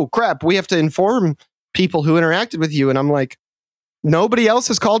like, oh crap, we have to inform people who interacted with you. And I'm like, nobody else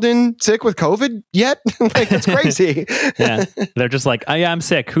has called in sick with COVID yet? Like, that's crazy. Yeah. They're just like, oh yeah, I'm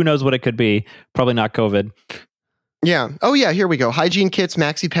sick. Who knows what it could be? Probably not COVID. Yeah. Oh, yeah. Here we go. Hygiene kits,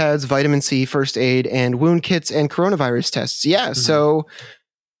 maxi pads, vitamin C, first aid, and wound kits and coronavirus tests. Yeah. So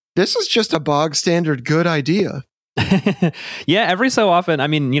this is just a bog standard good idea. Yeah. Every so often, I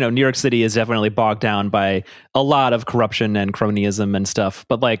mean, New York City is definitely bogged down by a lot of corruption and cronyism and stuff.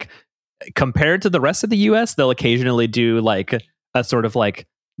 But like compared to the rest of the US, they'll occasionally do like a sort of like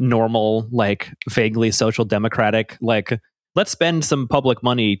normal, like vaguely social democratic, like, let's spend some public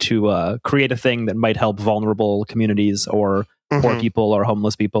money to create a thing that might help vulnerable communities or poor people or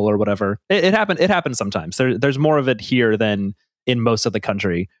homeless people or whatever. It happens sometimes. There's more of it here than in most of the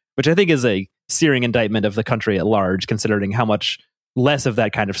country, which I think is a searing indictment of the country at large, considering how much less of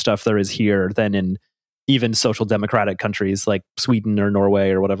that kind of stuff there is here than in even social democratic countries like Sweden or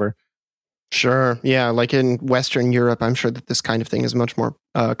Norway or whatever. Sure. Yeah. Like in Western Europe, I'm sure that this kind of thing is much more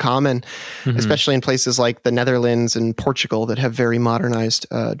common, especially in places like the Netherlands and Portugal that have very modernized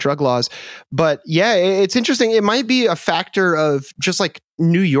drug laws. But yeah, it's interesting. It might be a factor of just like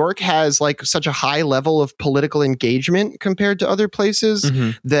New York has like such a high level of political engagement compared to other places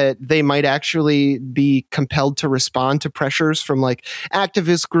that they might actually be compelled to respond to pressures from like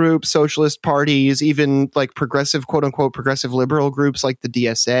activist groups, socialist parties, even like progressive, quote unquote, progressive liberal groups like the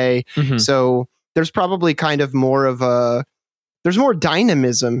DSA. So there's probably kind of more of there's more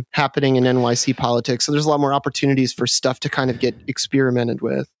dynamism happening in NYC politics. So there's a lot more opportunities for stuff to kind of get experimented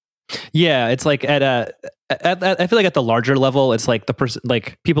with. Yeah, it's like I feel like at the larger level, it's like the person,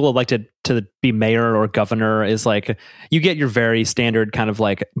 like people elected to be mayor or governor is like, you get your very standard kind of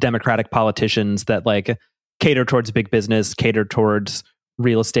like democratic politicians that like cater towards big business, cater towards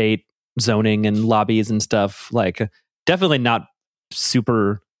real estate, zoning and lobbies and stuff. Like definitely not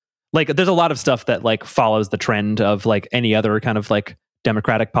super, like there's a lot of stuff that like follows the trend of like any other kind of like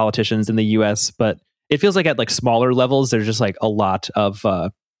democratic politicians in the US, but it feels like at like smaller levels, there's just like a lot of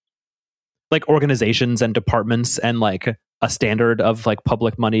like organizations and departments and like a standard of like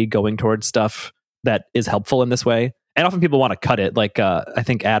public money going towards stuff that is helpful in this way. And often people want to cut it. Like I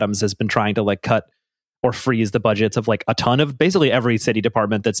think Adams has been trying to like cut or freeze the budgets of like a ton of basically every city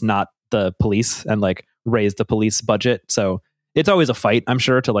department that's not the police and like raise the police budget. So it's always a fight, I'm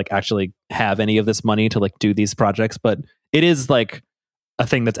sure, to like actually have any of this money to like do these projects. But it is like a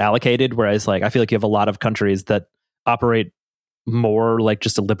thing that's allocated. Whereas like I feel like you have a lot of countries that operate more like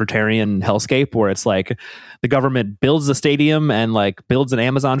just a libertarian hellscape where it's like the government builds a stadium and like builds an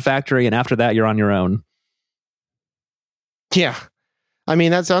Amazon factory. And after that, you're on your own. Yeah. I mean,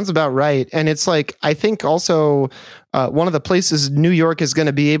 that sounds about right. And it's like, I think also one of the places New York is going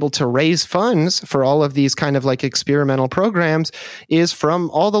to be able to raise funds for all of these kind of like experimental programs is from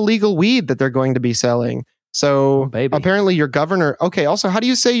all the legal weed that they're going to be selling. So apparently your governor. Okay. Also, how do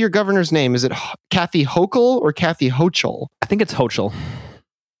you say your governor's name? Is it Kathy Hochul or Kathy Hochul? I think it's Hochul.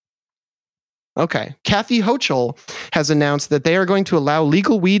 Okay. Kathy Hochul has announced that they are going to allow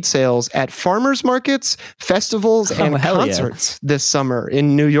legal weed sales at farmers markets, festivals, and concerts this summer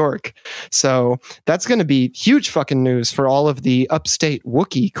in New York. So that's going to be huge fucking news for all of the upstate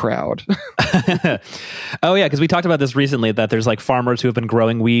Wookiee crowd. Oh, yeah. Because we talked about this recently, that there's like farmers who have been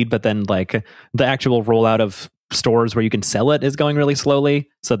growing weed, but then like the actual rollout of stores where you can sell it is going really slowly.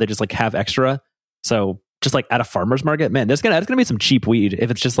 So they just like have extra. So just like at a farmer's market, man, that's gonna be some cheap weed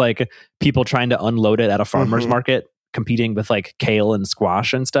if it's just like people trying to unload it at a farmer's market, competing with like kale and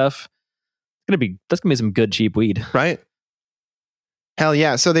squash and stuff. That's gonna be some good cheap weed, right? Hell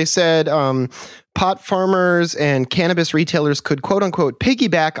yeah. So they said pot farmers and cannabis retailers could, quote unquote,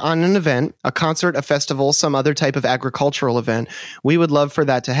 piggyback on an event, a concert, a festival, some other type of agricultural event. We would love for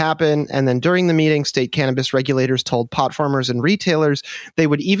that to happen. And then during the meeting, state cannabis regulators told pot farmers and retailers they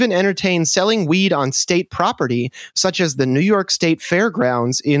would even entertain selling weed on state property, such as the New York State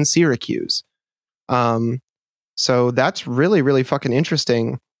Fairgrounds in Syracuse. So that's really, really fucking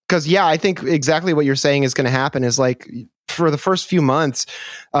interesting. Because, yeah, I think exactly what you're saying is going to happen is like for the first few months,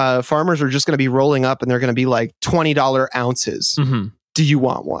 farmers are just going to be rolling up and they're going to be like $20 ounces. Do you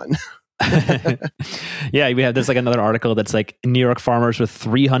want one? Yeah, we have there's like another article that's like New York farmers with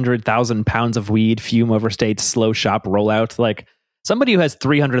 300,000 pounds of weed fume over state's slow shop rollout. Like somebody who has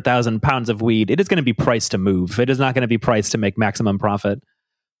 300,000 pounds of weed, it is going to be priced to move. It is not going to be priced to make maximum profit.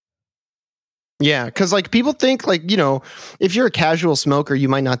 Yeah, because like people think like, you know, if you're a casual smoker, you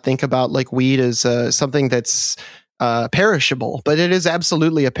might not think about like weed as something that's perishable, but it is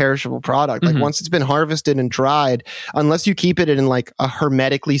absolutely a perishable product. Like once it's been harvested and dried, unless you keep it in like a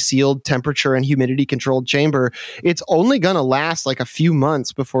hermetically sealed temperature and humidity controlled chamber, it's only going to last like a few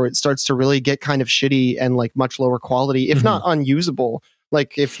months before it starts to really get kind of shitty and like much lower quality, if not unusable.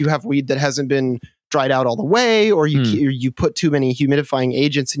 Like if you have weed that hasn't been dried out all the way, or you put too many humidifying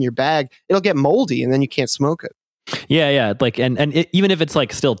agents in your bag, it'll get moldy and then you can't smoke it. Yeah. Like, and even if it's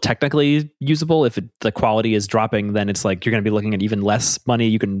like still technically usable, if the quality is dropping, then it's like you're going to be looking at even less money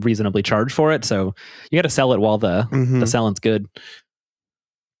you can reasonably charge for it. So you got to sell it while the selling's good.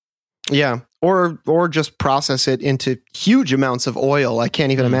 Yeah. Or just process it into huge amounts of oil. I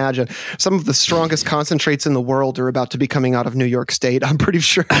can't even imagine. Some of the strongest concentrates in the world are about to be coming out of New York State, I'm pretty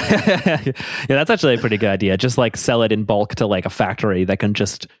sure. Yeah, that's actually a pretty good idea. Just like sell it in bulk to like a factory that can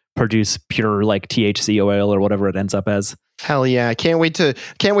just produce pure like THC oil or whatever it ends up as. Hell yeah. Can't wait to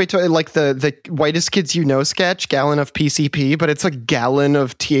like the Whitest Kids You Know sketch, gallon of PCP, but it's a gallon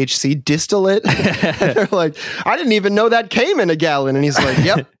of THC distillate. And they're like, I didn't even know that came in a gallon. And he's like,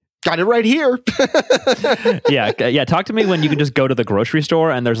 yep. Got it right here. Yeah. Talk to me when you can just go to the grocery store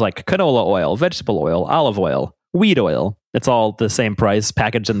and there's like canola oil, vegetable oil, olive oil, weed oil. It's all the same price,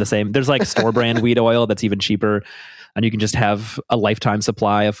 packaged in the same. There's like store brand weed oil that's even cheaper. And you can just have a lifetime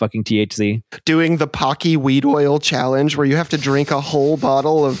supply of fucking THC. Doing the Pocky weed oil challenge where you have to drink a whole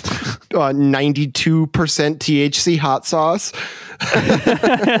bottle of 92% THC hot sauce.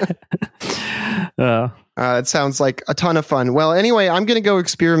 It sounds like a ton of fun. Well, anyway, I'm going to go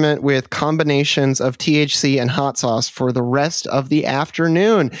experiment with combinations of THC and hot sauce for the rest of the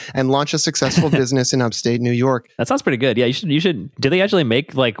afternoon and launch a successful business in upstate New York. That sounds pretty good. Yeah, you should. Do they actually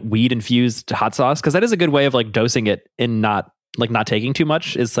make like weed infused hot sauce? Because that is a good way of like dosing it in not taking too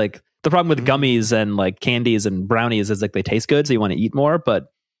much. It's like the problem with gummies and like candies and brownies is like they taste good, so you want to eat more.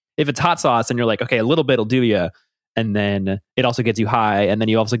 But if it's hot sauce and you're like, okay, a little bit will do you, and then it also gets you high, and then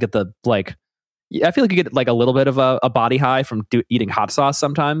you also get the like. I feel like you get like a little bit of a body high from eating hot sauce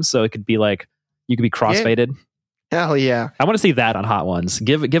sometimes. So it could be like, you could be crossfaded. Hell yeah. I want to see that on Hot Ones.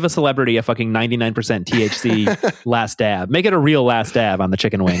 Give a celebrity a fucking 99% THC last dab. Make it a real last dab on the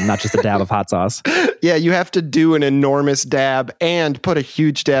chicken wing, not just a dab of hot sauce. Yeah, you have to do an enormous dab and put a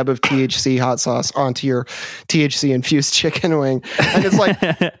huge dab of THC hot sauce onto your THC infused chicken wing. And it's like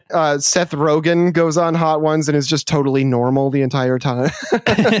Seth Rogen goes on Hot Ones and is just totally normal the entire time.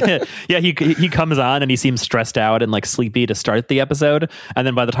 Yeah, he comes on and he seems stressed out and like sleepy to start the episode. And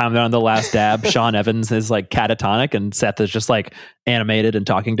then by the time they're on the last dab, Sean Evans is like catatonic. And Seth is just like animated and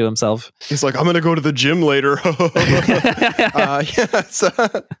talking to himself. He's like, I'm going to go to the gym later.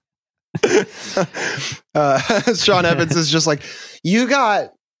 Sean Evans is just like, you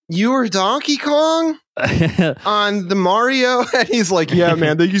were Donkey Kong on the Mario? And he's like, yeah,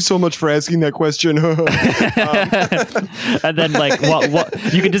 man, thank you so much for asking that question. And then like,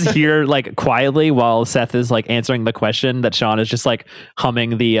 you can just hear like quietly while Seth is like answering the question that Sean is just like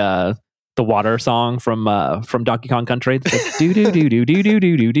humming the water song from Donkey Kong Country. It's like, do do do do do do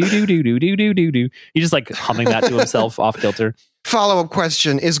do do do do do do do do do. He's just like humming that to himself off kilter. Follow-up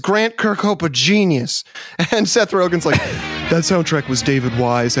question: is Grant Kirkhope a genius? And Seth Rogen's like, that soundtrack was David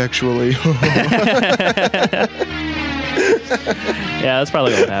Wise, actually. Yeah, that's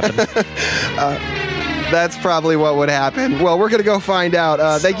probably what happened. That's probably what would happen. Well, we're going to go find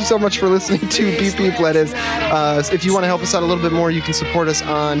out. Thank you so much for listening to Beep Beep Lettuce. If you want to help us out a little bit more, you can support us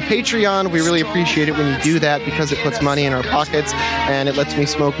on Patreon. We really appreciate it when you do that because it puts money in our pockets and it lets me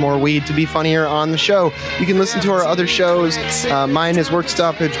smoke more weed to be funnier on the show. You can listen to our other shows. Mine is Work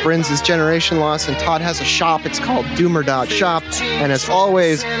Stoppage, Bryn's is Generation Loss, and Todd has a shop. It's called Doomer.shop. And as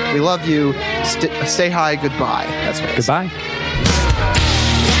always, we love you. Stay high. Goodbye. That's what Goodbye.